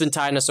 Remnant's been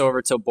tying us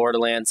over to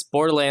Borderlands.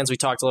 Borderlands we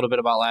talked a little bit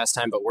about last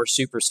time, but we're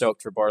super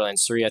stoked for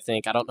Borderlands 3. I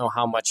think I don't know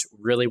how much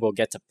really we'll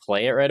get to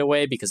play it right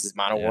away because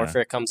Modern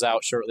Warfare comes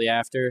out shortly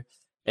after,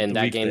 and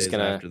that game's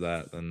gonna after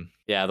that. Then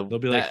there'll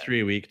be like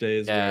 3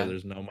 weekdays where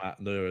there's no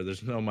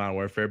Modern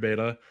Warfare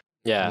beta.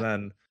 And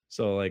then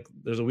so like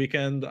there's a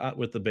weekend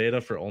with the beta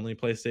for only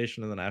PlayStation,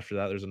 and then after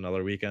that there's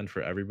another weekend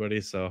for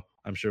everybody. So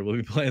I'm sure we'll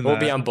be playing. We'll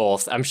be on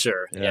both. I'm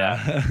sure.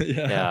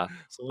 Yeah.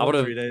 So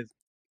 3 days.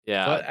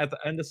 Yeah. But at the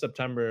end of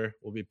September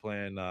we'll be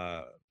playing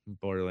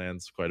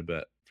Borderlands quite a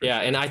bit.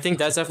 And I think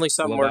that's definitely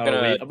something we're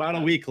gonna about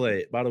a week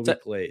late.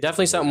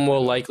 Definitely something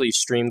we'll likely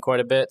stream quite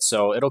a bit.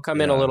 So it'll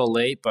come in a little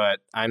late, but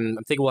I'm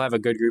thinking we'll have a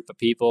good group of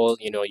people.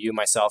 You know, you,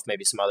 myself,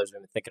 maybe some others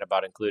we've been thinking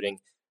about including.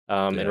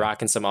 And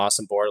rocking some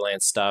awesome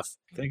Borderlands stuff.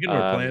 Thinking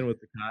we're playing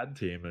with the COD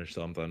team or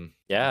something.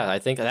 Yeah, I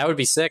think that would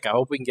be sick. I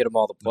hope we can get them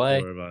all to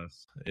play. The 4 of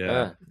us.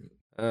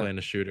 Playing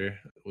a shooter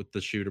with the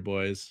shooter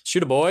boys.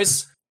 Shooter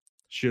boys,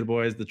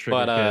 the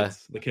trigger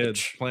kids. The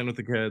kids playing with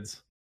the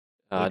kids.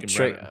 I'm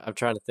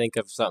trying to think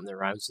of something that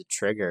rhymes with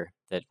trigger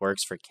that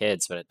works for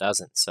kids, but it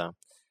doesn't. So,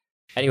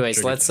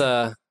 anyways,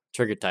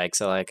 trigger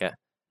tykes. I like it.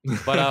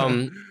 But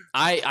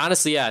I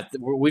honestly,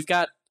 we've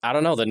got. I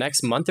don't know. The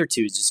next month or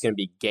two is just going to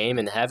be game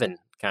in heaven,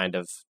 kind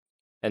of,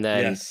 and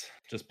then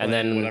just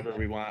whatever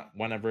we want,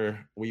 whenever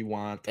we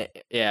want.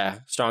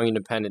 Strong,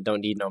 independent,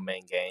 don't need no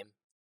main game.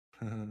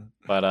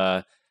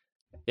 But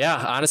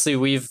honestly,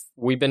 we've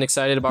been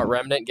excited about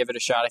Remnant. Give it a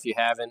shot if you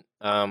haven't.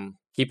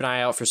 Keep an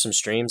eye out for some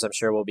streams. I'm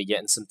sure we'll be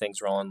getting some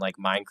things rolling, like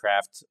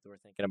Minecraft. We're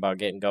thinking about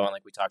getting going,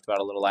 like we talked about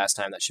a little last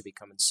time. That should be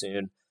coming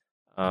soon.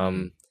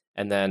 And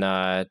then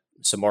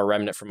some more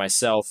Remnant for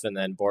myself, and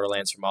then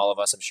Borderlands from all of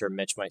us. I'm sure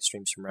Mitch might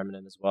stream some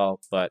Remnant as well.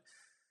 But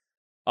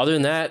other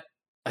than that,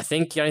 I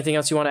think, anything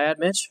else you want to add,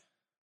 Mitch?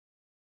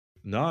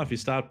 No, if you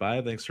stopped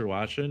by, thanks for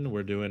watching.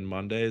 We're doing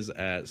Mondays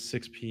at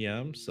 6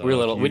 p.m. So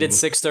we did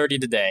 6:30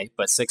 today,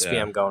 but 6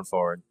 p.m. going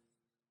forward.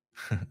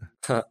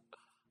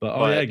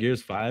 But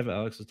Gears 5.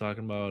 Alex was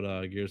talking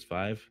about Gears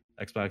 5,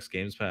 Xbox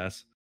Games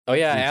Pass. Oh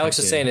yeah, Alex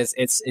was saying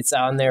it's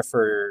on there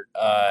for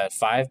 $5.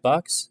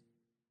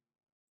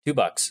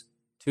 $2.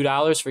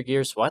 $2 for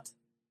Gears. What?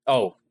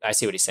 Oh, I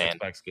see what he's saying.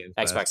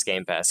 Xbox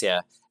Game Pass,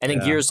 yeah. And then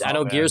Gears. I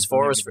know Gears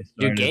 4 was for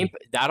Game.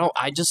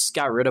 I just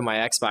got rid of my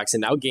Xbox,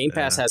 and now Game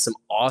Pass has some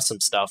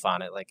awesome stuff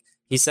on it. Like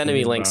he's sending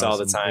me links all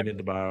the time. I need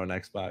to borrow an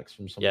Xbox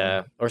from someone.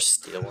 Yeah, or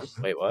steal one.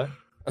 Wait, what?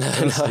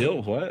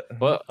 Steal what?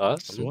 What?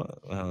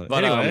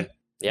 But anyway,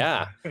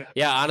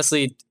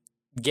 Honestly.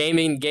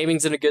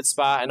 Gaming's in a good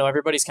spot. I know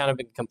everybody's kind of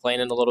been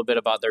complaining a little bit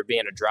about there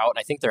being a drought, and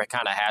I think there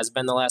kind of has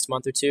been the last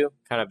month or two.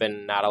 Kind of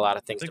been not a lot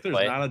of things to play. I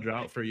think there's not a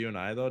drought for you and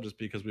I, though, just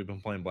because we've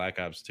been playing Black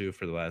Ops 2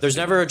 for the last. There's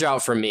never a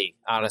drought for me,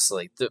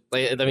 honestly.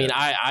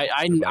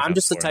 I'm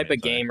just the type of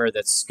gamer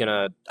that's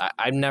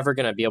I'm never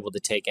gonna be able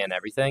to take in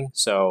everything.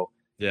 So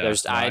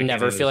I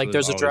never feel like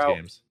there's a drought.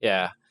 Games.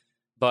 Yeah.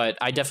 But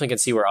I definitely can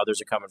see where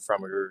others are coming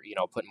from. We're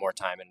putting more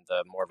time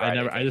into more.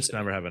 I just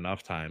never have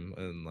enough time,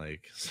 and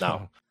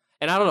no.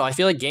 And I don't know. I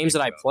feel like games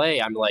that I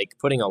play, I'm like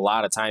putting a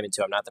lot of time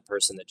into. I'm not the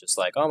person that just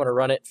like, I'm going to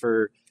run it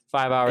for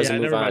 5 hours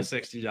and move on. I never buy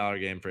a $60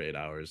 game for 8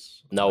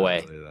 hours. No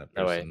way.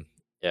 No way.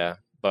 Yeah.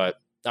 But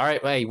all right.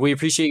 Hey, we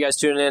appreciate you guys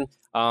tuning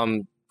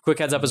in. Quick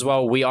heads up as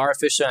well. We are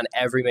officially on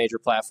every major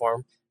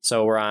platform.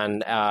 So we're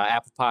on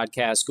Apple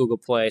Podcasts, Google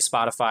Play,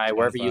 Spotify,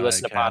 wherever you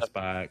listen to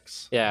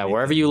podcasts. Yeah,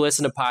 wherever you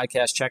listen to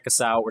podcasts, check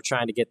us out. We're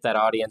trying to get that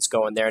audience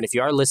going there. And if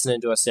you are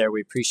listening to us there,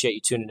 we appreciate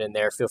you tuning in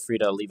there. Feel free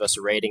to leave us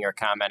a rating or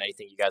comment,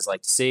 anything you guys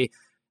like to see.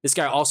 This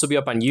guy will also be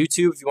up on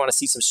YouTube. If you want to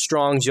see some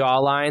strong jaw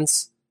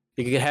lines,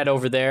 you can head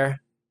over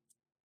there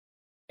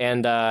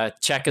and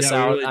check us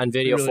out on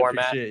video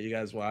format. Appreciate you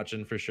guys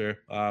watching for sure.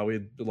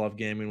 We love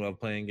gaming, we love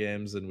playing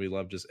games, and we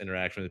love just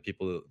interacting with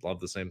people that love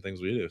the same things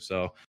we do.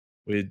 So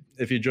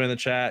if you join the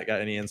chat,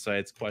 got any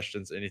insights,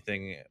 questions,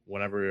 anything,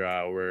 whenever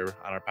we're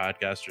on our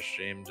podcast or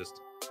stream,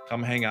 just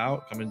come hang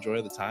out, come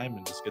enjoy the time,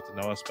 and just get to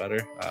know us better.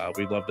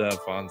 We'd love to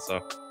have fun.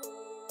 So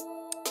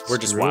we're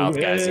just wild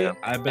guys. You know?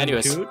 I've been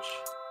Cooch.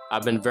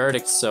 I've been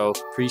Verdict. So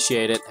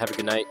appreciate it. Have a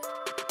good night.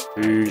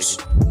 Peace.